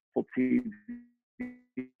Apple TV,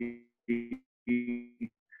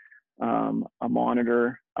 a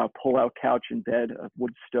monitor, a pull-out couch and bed, a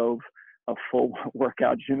wood stove, a full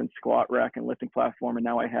workout gym and squat rack and lifting platform. And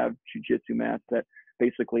now I have jujitsu mats that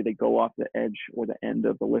basically they go off the edge or the end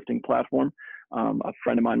of the lifting platform. A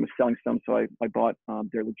friend of mine was selling some, so I bought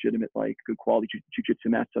their legitimate, like, good quality jujitsu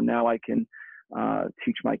mats. So now I can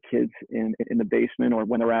teach my kids in the basement, or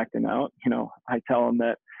when they're acting out. You know, I tell them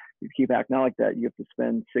that if you keep acting out like that, you have to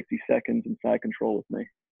spend 60 seconds in side control with me.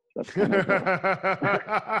 So that's kind of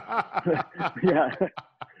yeah.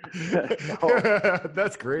 So,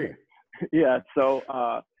 that's great. Yeah. So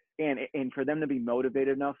and for them to be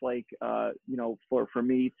motivated enough, like you know, for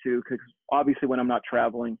me to, because obviously when I'm not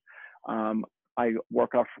traveling, I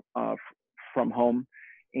work off from home,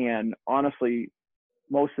 and honestly,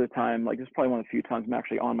 most of the time, like, this is probably one of the few times I'm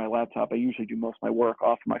actually on my laptop. I usually do most of my work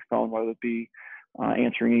off my phone, whether it be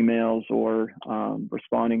answering emails or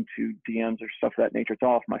responding to DMs or stuff of that nature. It's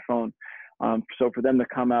all off my phone. So for them to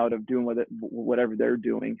come out of doing whatever they're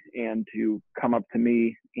doing, and to come up to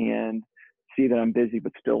me and see that I'm busy,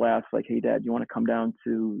 but still ask, like, "Hey, Dad, you want to come down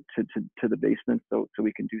to the basement so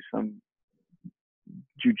we can do some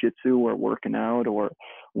jujitsu or working out or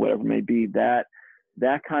whatever it may be?"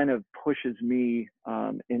 That kind of pushes me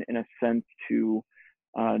in a sense to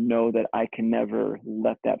know that I can never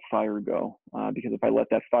let that fire go, because if I let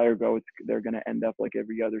that fire go, they're going to end up like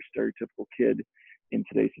every other stereotypical kid in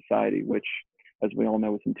today's society, which, as we all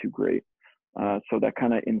know, isn't too great. So that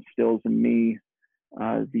kind of instills in me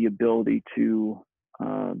the ability to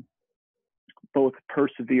both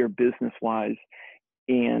persevere business-wise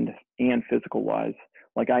and physical-wise.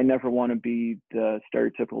 Like, I never want to be the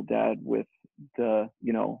stereotypical dad with the,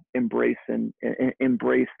 you know, embrace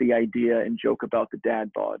the idea and joke about the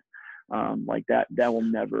dad bod. Like that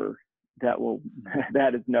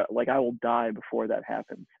is no, like, I will die before that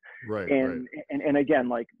happens. Right. And again,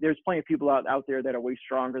 like, there's plenty of people out there that are way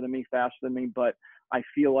stronger than me, faster than me, but I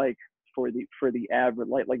feel like for the average,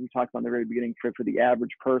 like we talked about in the very beginning, for the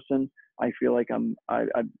average person, I feel like I'm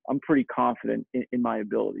pretty confident in my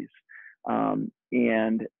abilities.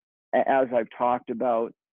 And as I've talked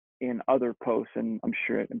about in other posts, and I'm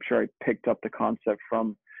sure I picked up the concept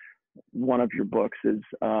from one of your books, is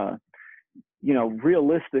you know,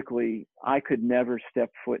 realistically, I could never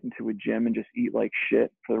step foot into a gym and just eat like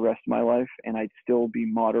shit for the rest of my life, and I'd still be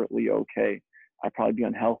moderately okay. I'd probably be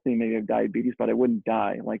unhealthy, maybe have diabetes, but I wouldn't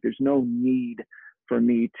die. Like, there's no need for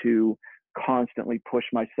me to constantly push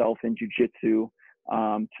myself in jujitsu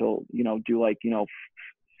till, you know, do, like, you know,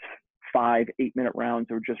 5 8-minute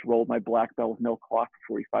rounds, or just roll my black belt with no clock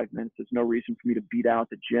for 45 minutes. There's no reason for me to beat out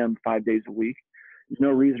the gym 5 days a week. There's no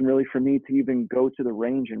reason really for me to even go to the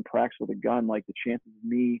range and practice with a gun. Like, the chances of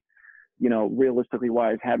me, you know, realistically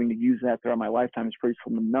wise, having to use that throughout my lifetime is pretty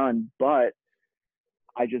slim to none. But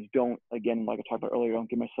I just don't, again, like I talked about earlier, I don't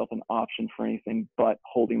give myself an option for anything but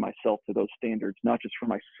holding myself to those standards, not just for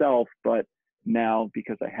myself, but now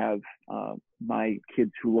because I have my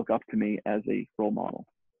kids who look up to me as a role model.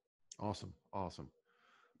 Awesome. All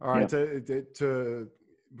right. Yeah.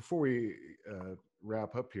 Before we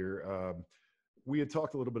wrap up here, we had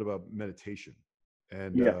talked a little bit about meditation,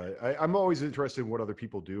 and Yeah. I'm always interested in what other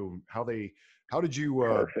people do. How did you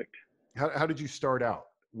Perfect. How did you start out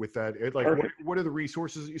with that? Like, what are the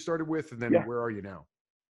resources that you started with, and then where are you now?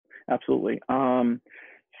 Absolutely.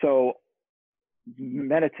 So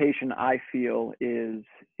meditation, I feel, is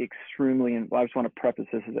extremely, and I just want to preface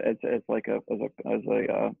this as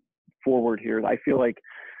a forward here. I feel like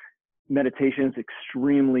meditation is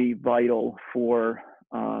extremely vital for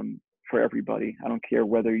everybody. I don't care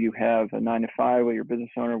whether you have a 9-to-5, whether you're a business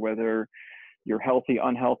owner, whether you're healthy,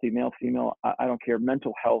 unhealthy, male, female. I don't care.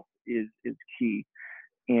 Mental health is key.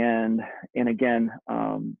 And again,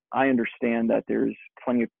 I understand that there's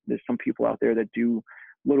some people out there that do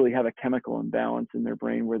literally have a chemical imbalance in their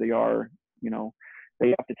brain, where they are, you know, they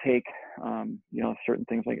have to take, you know, certain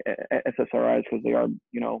things like SSRIs, because they are,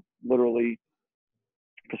 you know, literally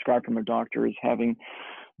prescribed from their doctor as having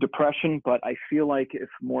depression. But I feel like if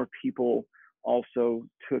more people also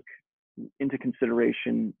took into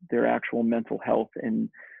consideration their actual mental health, and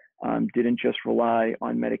didn't just rely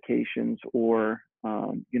on medications or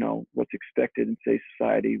you know, what's expected in today's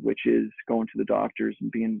society, which is going to the doctors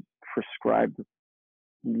and being prescribed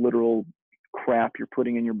literal crap you're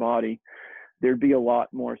putting in your body, there'd be a lot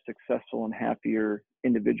more successful and happier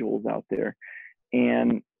individuals out there.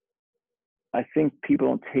 And I think people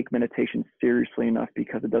don't take meditation seriously enough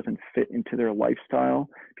because it doesn't fit into their lifestyle.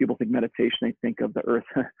 People think meditation, they think of the earth.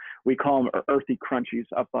 We call them earthy crunchies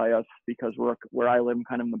up by us because where I live, I'm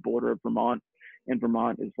kind of in the border of Vermont, and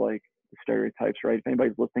Vermont is like the stereotypes, right? If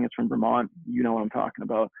anybody's listening, it's from Vermont, you know what I'm talking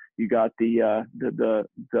about. You got the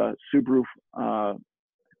Subaru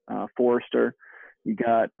Forester. You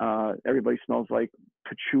got everybody smells like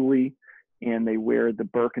patchouli, and they wear the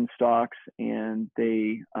Birkenstocks, and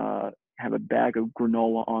they have a bag of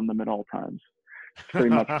granola on them at all times. It's pretty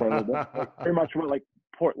much pretty much what like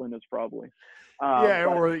Portland is probably. Yeah,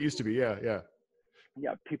 or it used to be. Yeah.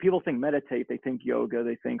 People think meditate, they think yoga,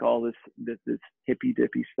 they think all this hippy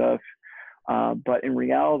dippy stuff. But in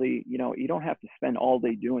reality, you know, you don't have to spend all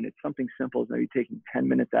day doing it. It's something simple as maybe taking 10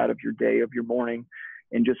 minutes out of your day, of your morning,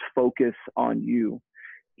 and just focus on you.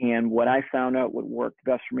 And what I found out what worked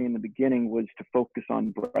best for me in the beginning was to focus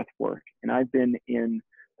on breath work. And I've been in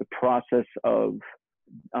the process of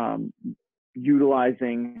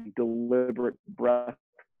utilizing deliberate breath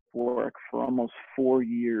work for almost 4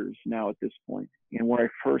 years now at this point. And where I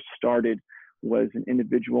first started was an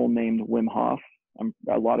individual named Wim Hof.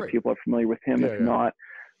 A lot of people are familiar with him. If not,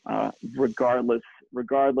 regardless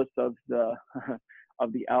of the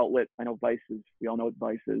of the outlet, I know vices. We all know what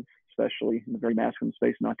vice is, especially in the very masculine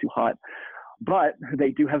space, not too hot. But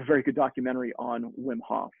they do have a very good documentary on Wim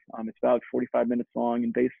Hof. It's about 45 minutes long,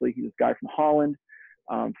 and basically he's this guy from Holland,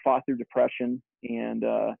 fought through depression, and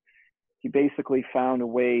he basically found a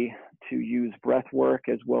way to use breath work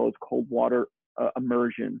as well as cold water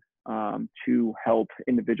immersion to help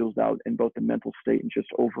individuals out in both the mental state and just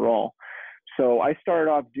overall. So I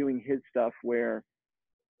started off doing his stuff where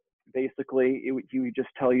basically he would just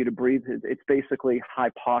tell you to breathe. It's basically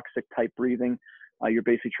hypoxic type breathing. You're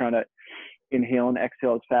basically trying to inhale and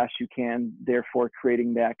exhale as fast as you can, therefore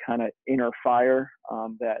creating that kind of inner fire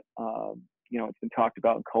that you know, it's been talked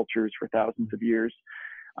about in cultures for thousands of years.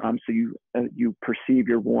 So you perceive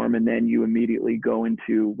you're warm, and then you immediately go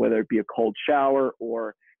into, whether it be a cold shower,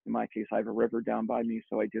 or in my case, I have a river down by me,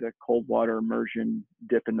 so I did a cold water immersion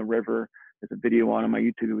dip in the river. There's a video on my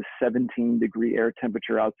YouTube. It was 17-degree air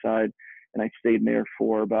temperature outside, and I stayed in there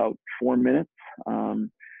for about 4 minutes.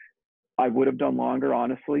 I would have done longer,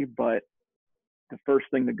 honestly, but the first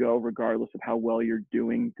thing to go, regardless of how well you're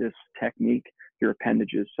doing this technique, your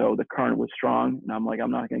appendages. So the current was strong, and I'm like,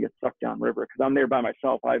 I'm not going to get sucked down river because I'm there by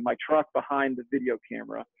myself. I have my truck behind the video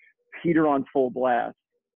camera, heater on full blast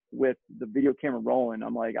with the video camera rolling.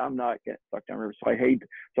 I'm like, I'm not getting sucked down river. So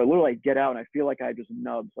I literally get out, and I feel like I just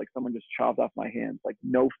nubs, like someone just chopped off my hands, like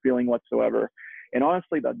no feeling whatsoever. And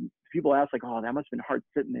honestly, the people ask like, oh, that must have been hard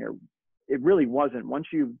sitting there. It really wasn't. Once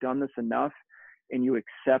you've done this enough and you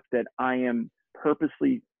accept that I am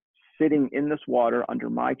purposely sitting in this water under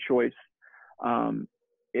my choice,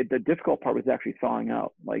 the difficult part was actually thawing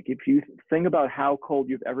out. Like if you think about how cold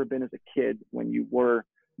you've ever been as a kid when you were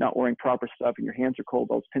not wearing proper stuff and your hands are cold,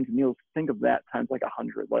 those pins and needles, think of that times like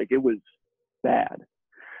 100. Like it was bad.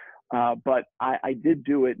 But I did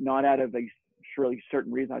do it not out of a surely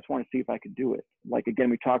certain reason. I just want to see if I could do it. Like, again,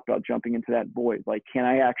 we talked about jumping into that void. Like, can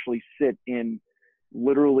I actually sit in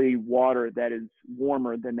literally water that is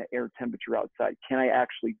warmer than the air temperature outside? Can I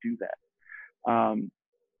actually do that?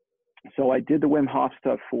 So I did the Wim Hof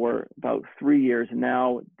stuff for about 3 years. And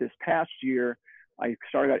now this past year, I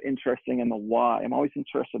started out interested in the why. I'm always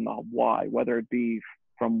interested in the why, whether it be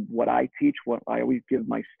from what I teach, what I always give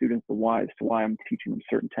my students the why as to why I'm teaching them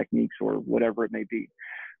certain techniques or whatever it may be.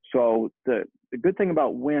 So the good thing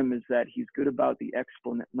about Wim is that he's good about the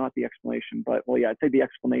not the explanation, but, well, yeah, I'd say the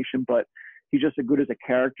explanation, but he's just as good as a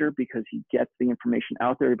character because he gets the information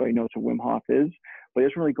out there. Everybody knows what Wim Hof is, but he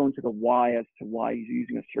doesn't really go into the why as to why he's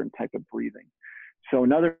using a certain type of breathing. So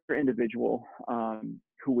another individual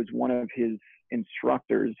who was one of his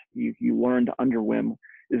instructors, he learned under Wim,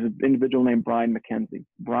 is an individual named Brian McKenzie.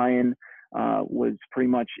 Brian was pretty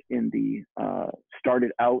much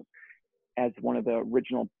started out as one of the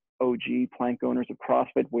original OG plank owners of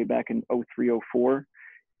CrossFit way back in 03, 04.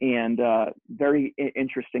 And very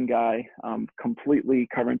interesting guy, completely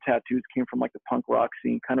covered in tattoos, came from like the punk rock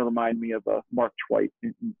scene, kind of reminded me of Mark Twight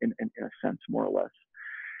in a sense, more or less.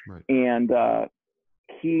 Right. And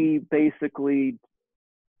he basically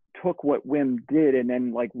took what Wim did and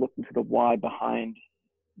then like looked into the why behind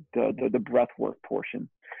the breath work portion.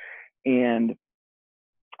 And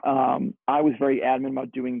I was very adamant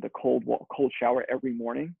about doing the cold shower every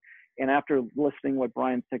morning. And after listening what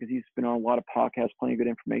Brian said, because he's been on a lot of podcasts, plenty of good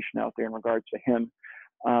information out there in regards to him,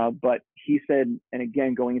 But he said, and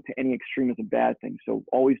again, going into any extreme is a bad thing. So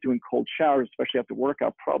always doing cold showers, especially after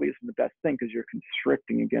workout, probably isn't the best thing because you're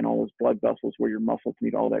constricting, again, all those blood vessels where your muscles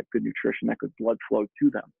need all that good nutrition, that good blood flow to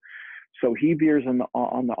them. So he veers on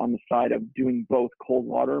the side of doing both cold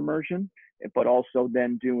water immersion, but also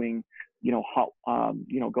then doing, hot,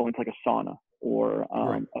 going to like a sauna or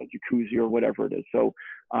Right. a jacuzzi or whatever it is. So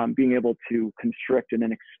being able to constrict and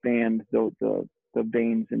then expand the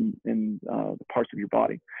veins and the parts of your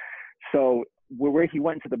body. So where he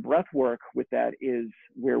went into the breath work with that is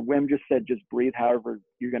where Wim just said, just breathe however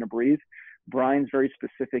you're going to breathe. Brian's very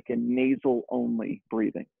specific in nasal only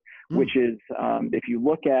breathing, which is, if you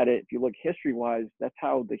look at it, if you look history-wise, that's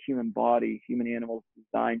how the human body, human animals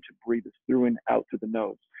designed to breathe is through and out through the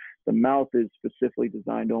nose. The mouth is specifically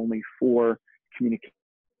designed only for communication.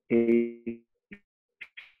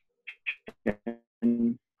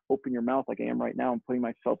 Open your mouth like I am right now. I'm putting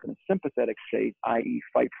myself in a sympathetic state, i.e.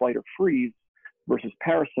 fight, flight, or freeze, versus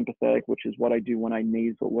parasympathetic, which is what I do when I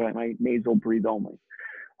nasal breathe only.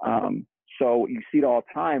 So you see it all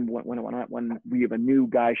the time when we have a new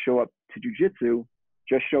guy show up to jiu-jitsu,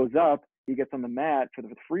 just shows up, he gets on the mat for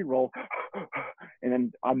the free roll, and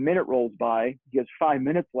then a minute rolls by, he has 5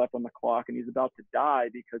 minutes left on the clock, and he's about to die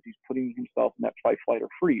because he's putting himself in that fight, flight, or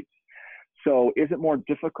freeze. So is it more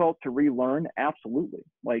difficult to relearn? Absolutely.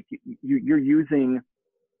 Like you're using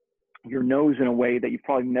your nose in a way that you've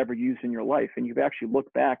probably never used in your life. And you've actually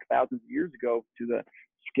looked back thousands of years ago to the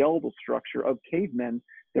skeletal structure of cavemen.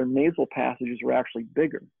 Their nasal passages were actually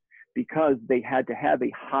bigger because they had to have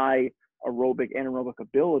a high aerobic, anaerobic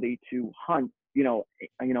ability to hunt,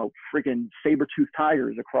 freaking saber-toothed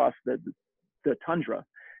tigers across the tundra.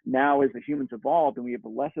 Now, as the humans evolved and we have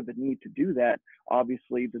less of a need to do that,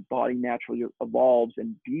 obviously the body naturally evolves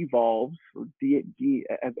and devolves or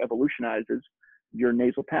evolutionizes your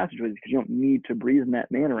nasal passageways because you don't need to breathe in that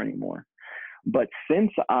manner anymore. But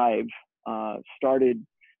since I've started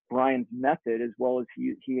Brian's method, as well as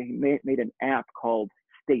he made an app called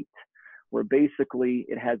State, where basically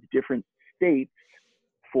it has different states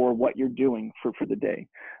for what you're doing for the day.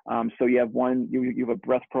 So you have you have a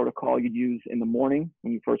breath protocol you use in the morning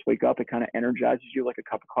when you first wake up. It kind of energizes you like a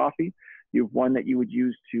cup of coffee. You have one that you would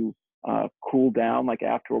use to cool down, like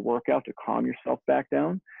after a workout, to calm yourself back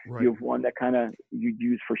down. Right. You have one that kind of you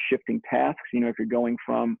use for shifting tasks. If you're going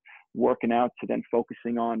from working out to then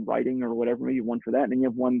focusing on writing or whatever, maybe one for that. And then you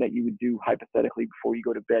have one that you would do hypothetically before you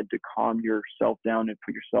go to bed to calm yourself down and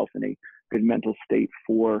put yourself in a good mental state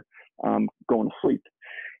for going to sleep.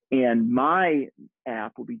 And my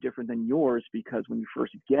app will be different than yours because when you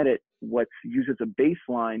first get it, what's used as a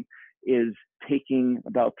baseline is taking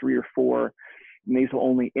about 3 or 4 nasal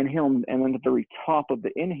only inhale, and then at the very top of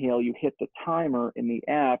the inhale, you hit the timer in the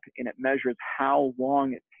app and it measures how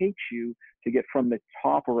long it takes you to get from the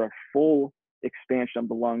top or a full expansion of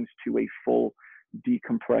the lungs to a full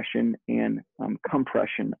decompression and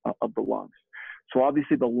compression of the lungs. So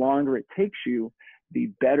obviously the longer it takes you, the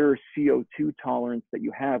better CO2 tolerance that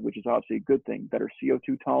you have, which is obviously a good thing. Better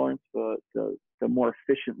CO2 tolerance, the more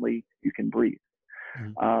efficiently you can breathe.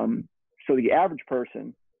 So the average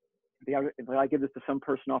person, if I give this to some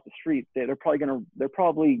person off the street, they're probably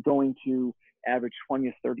going to average 20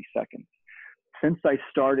 to 30 seconds. Since I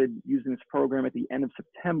started using this program at the end of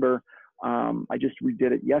September, I just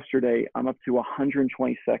redid it yesterday. I'm up to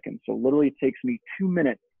 120 seconds. So literally it takes me 2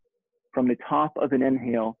 minutes from the top of an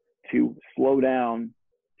inhale to slow down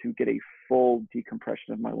to get a full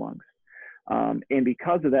decompression of my lungs. And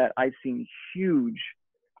because of that, I've seen huge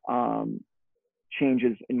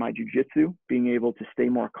changes in my jiu-jitsu, being able to stay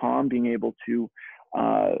more calm, being able to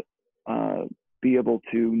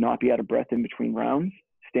not be out of breath in between rounds,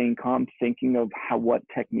 staying calm, thinking of what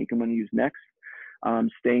technique I'm going to use next,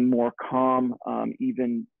 staying more calm,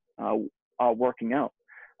 even working out.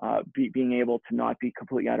 Being able to not be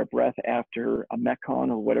completely out of breath after a Metcon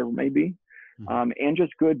or whatever it may be, and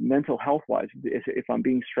just good mental health wise. If I'm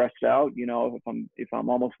being stressed out, if I'm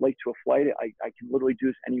almost late to a flight, I can literally do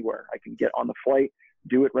this anywhere. I can get on the flight,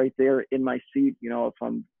 do it right there in my seat. If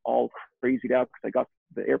I'm all crazied out because I got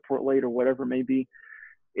the airport late or whatever it may be,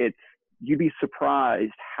 you'd be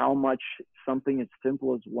surprised how much something as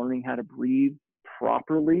simple as learning how to breathe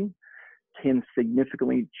properly can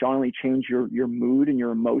significantly not only change your mood and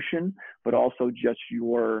your emotion, but also just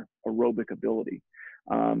your aerobic ability.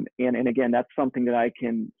 And again, that's something that I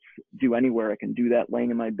can do anywhere. I can do that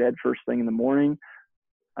laying in my bed first thing in the morning.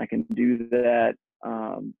 I can do that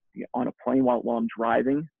on a plane while I'm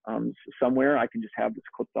driving somewhere. I can just have this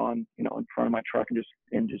clipped on, in front of my truck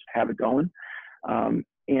and just have it going.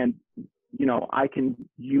 And I can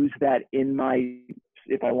use that in my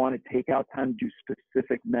if I want to take out time to do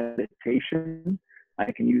specific meditation,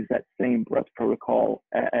 I can use that same breath protocol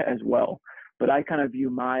as well. But I kind of view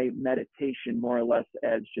my meditation more or less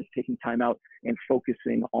as just taking time out and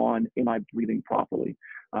focusing on, am I breathing properly?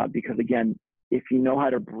 Because again, if you know how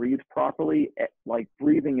to breathe properly, like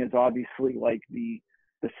breathing is obviously like the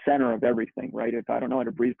center of everything, right? If I don't know how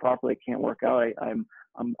to breathe properly, I can't work out. I'm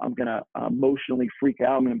going to emotionally freak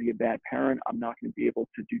out. I'm going to be a bad parent. I'm not going to be able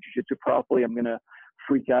to do jiu-jitsu properly. I'm going to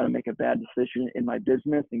freak out and make a bad decision in my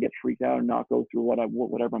business and get freaked out and not go through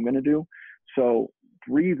whatever I'm going to do. So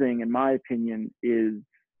breathing, in my opinion, is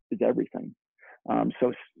everything.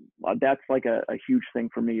 So that's like a huge thing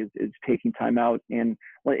for me is taking time out. And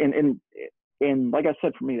like I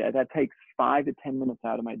said, for me, that takes 5 to 10 minutes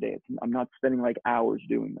out of my day. I'm not spending like hours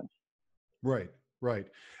doing this. Right, right.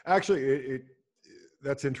 Actually,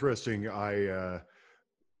 that's interesting. When I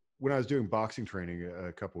was doing boxing training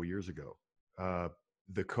a couple of years ago,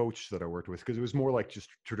 the coach that I worked with, because it was more like just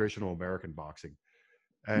traditional American boxing,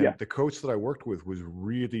 and the coach that I worked with was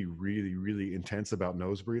really, really, really intense about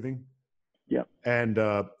nose breathing. Yeah. And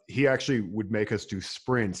he actually would make us do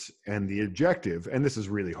sprints, and the objective, and this is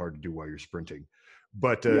really hard to do while you're sprinting,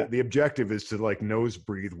 but the objective is to like nose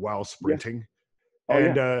breathe while sprinting.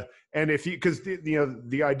 And if you, because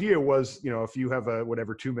the idea was, if you have a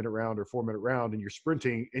whatever 2-minute round or 4-minute round and you're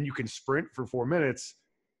sprinting and you can sprint for 4 minutes,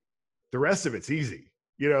 the rest of it's easy.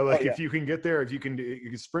 If you can get there, if you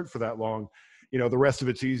can sprint for that long, the rest of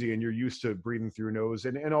it's easy, and you're used to breathing through your nose.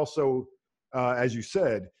 And also, as you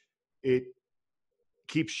said, it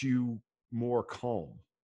keeps you more calm.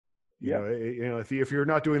 If you're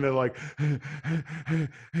not doing the like,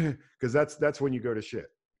 because that's when you go to shit.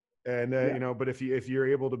 And but if you're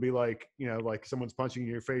able to be like, like someone's punching you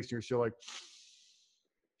in your face and you're still like,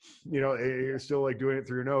 you're still like doing it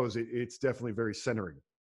through your nose, it's definitely very centering.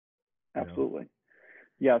 Absolutely.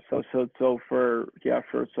 Yeah. So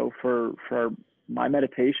for my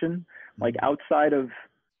meditation, like outside of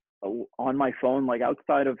on my phone, like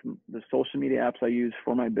outside of the social media apps I use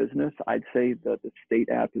for my business, I'd say that the State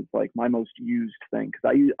app is like my most used thing,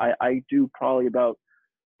 because I do probably about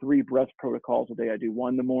 3 breath protocols a day. I do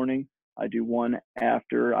one in the morning, I do one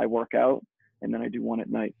after I work out, and then I do one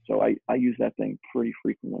at night. So I use that thing pretty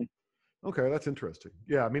frequently. Okay, that's interesting.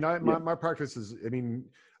 Yeah, I mean, my practice is, I mean,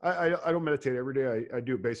 I don't meditate every day. I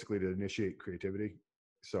do it basically to initiate creativity.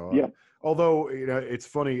 So although it's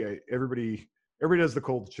funny, everybody does the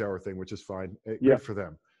cold shower thing, which is fine. Good for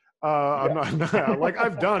them. I'm not like,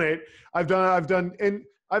 I've done it. I've done, and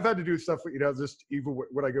I've had to do stuff, just even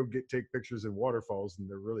when I go take pictures in waterfalls and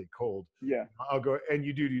they're really cold. Yeah. I'll go, and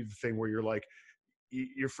you do the thing where you're like,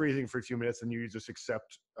 you're freezing for a few minutes and you just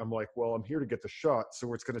accept. I'm like, well, I'm here to get the shot,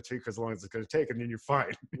 so it's going to take as long as it's going to take, and then you're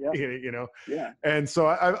fine. Yeah. And so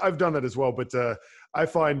I've done that as well. But I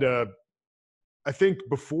find, I think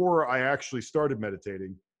before I actually started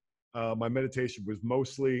meditating, my meditation was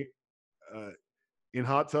mostly in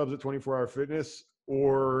hot tubs at 24 Hour Fitness,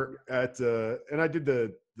 or at and I did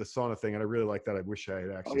the sauna thing, and I really like that. I wish I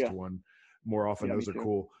had access to one more often. Those are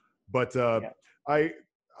cool. But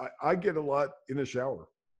I get a lot in the shower.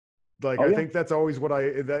 Like, I think that's always what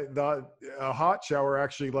a hot shower,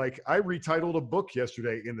 actually, like, I retitled a book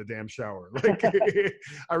yesterday in the damn shower. Like,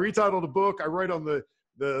 I retitled a book. I write on the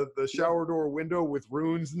shower door window with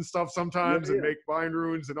runes and stuff sometimes, and make bind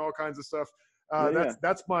runes and all kinds of stuff.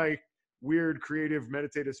 That's my weird creative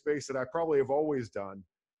meditative space that I probably have always done.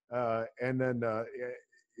 And then,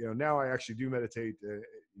 now I actually do meditate,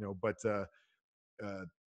 but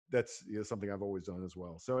that's something I've always done as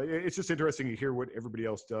well. So it's just interesting to hear what everybody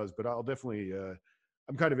else does, but I'll definitely,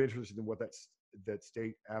 I'm kind of interested in what that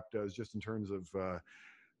State app does, just in terms of,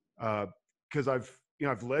 cause I've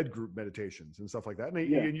led group meditations and stuff like that.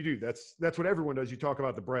 And you do, that's what everyone does. You talk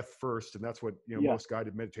about the breath first, and that's what, most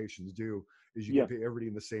guided meditations do, is you get everybody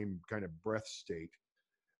in the same kind of breath state.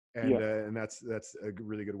 And, and that's a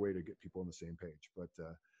really good way to get people on the same page. But,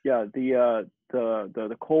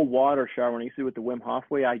 the cold water shower, when I used to do with the Wim Hof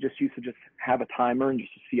way, I just used to just have a timer and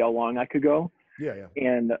just to see how long I could go.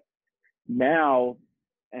 And now,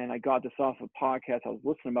 and I got this off a podcast I was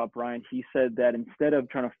listening about, Brian, he said that instead of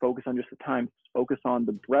trying to focus on just the time, focus on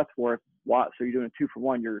the breath work. So you're doing a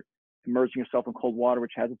 2-for-1. You're immersing yourself in cold water,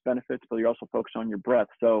 which has its benefits, but you're also focused on your breath.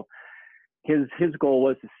 So his goal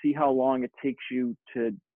was to see how long it takes you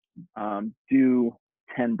to do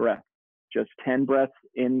 10 breaths. Just 10 breaths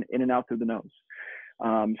in and out through the nose.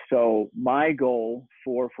 So my goal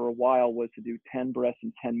for a while was to do 10 breaths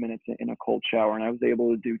in 10 minutes in a cold shower. And I was able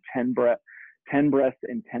to do 10 breaths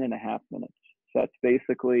in 10.5 minutes. So that's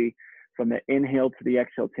basically from the inhale to the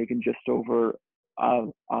exhale, taking just over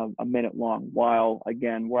a minute long. While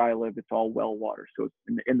again, where I live, it's all well water, so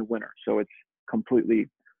it's in the winter, so it's completely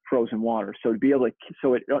frozen water. So to be able to,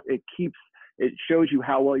 so it shows you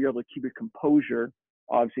how well you're able to keep your composure,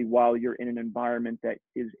 obviously, while you're in an environment that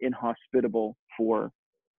is inhospitable for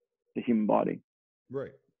the human body.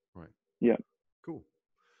 Right. Right. Yeah. Cool.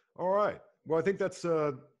 All right. Well, I think that's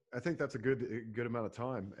a good amount of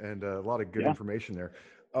time and a lot of good information there.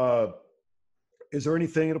 Is there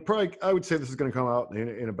anything? It'll probably, I would say this is going to come out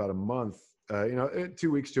in about a month.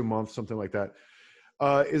 2 weeks to a month, something like that.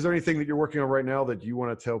 Is there anything that you're working on right now that you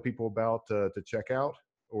want to tell people about to check out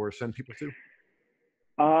or send people to?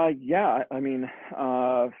 Yeah, I mean,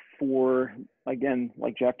 for, again,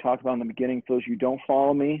 like Jack talked about in the beginning, for those you don't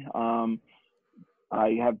follow me,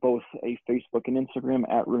 I have both a Facebook and Instagram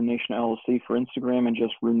at Runenation LLC for Instagram and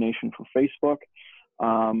just Runenation for Facebook.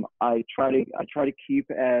 I try to keep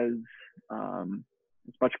as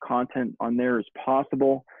much content on there as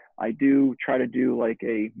possible. I do try to do like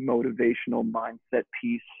a motivational mindset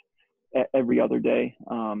piece every other day.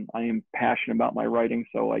 I am passionate about my writing,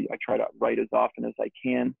 so I try to write as often as I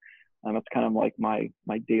can. That's kind of like my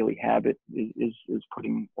daily habit is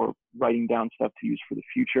putting or writing down stuff to use for the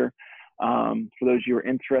future. For those you are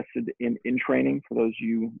interested in training, for those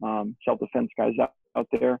you self-defense guys out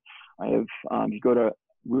there, I have, you go to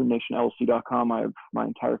runenationllc.com. I have my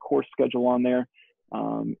entire course schedule on there.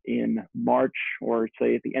 In March, or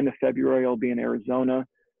say at the end of February, I'll be in Arizona.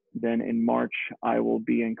 Then in March, I will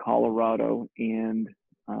be in Colorado and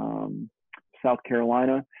South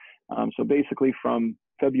Carolina. So basically from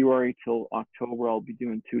February till October, I'll be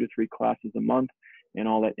doing 2 to 3 classes a month, and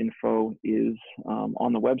all that info is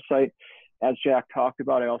on the website. As Jack talked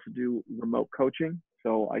about, I also do remote coaching.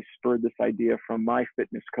 So I spurred this idea from my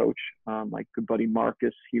fitness coach, my good buddy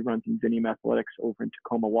Marcus. He runs Invinium Athletics over in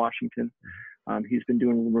Tacoma, Washington. He's been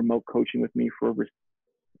doing remote coaching with me for over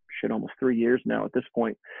almost 3 years now at this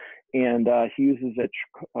point. And he uses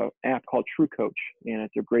an app called True Coach, and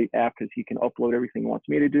it's a great app because he can upload everything he wants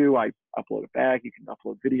me to do. I upload a bag, you can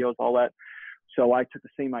upload videos, all that. So I took the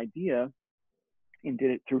same idea and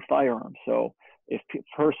did it through firearms. So if a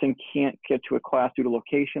person can't get to a class due to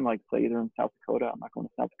location, like say they're in South Dakota, I'm not going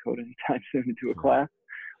to South Dakota anytime soon to do a class,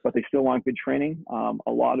 but they still want good training.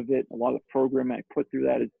 A lot of the program I put through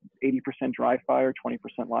that is 80% dry fire, 20%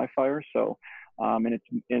 live fire. So, and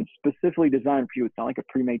it's specifically designed for you. It's not like a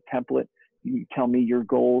pre-made template. You tell me your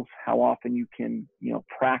goals, how often you can,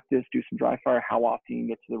 practice, do some dry fire, how often you can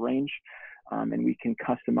get to the range. And we can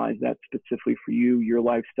customize that specifically for you, your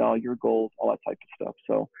lifestyle, your goals, all that type of stuff.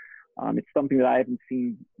 So it's something that I haven't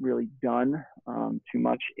seen really done too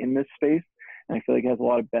much in this space. And I feel like it has a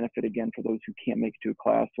lot of benefit, again, for those who can't make it to a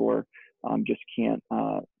class or just can't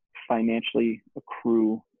financially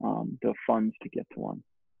accrue the funds to get to one.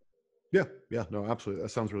 Yeah, no, absolutely. That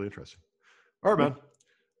sounds really interesting. All right, man.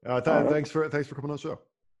 All right. Thanks for coming on the show.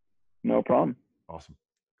 No problem. Awesome.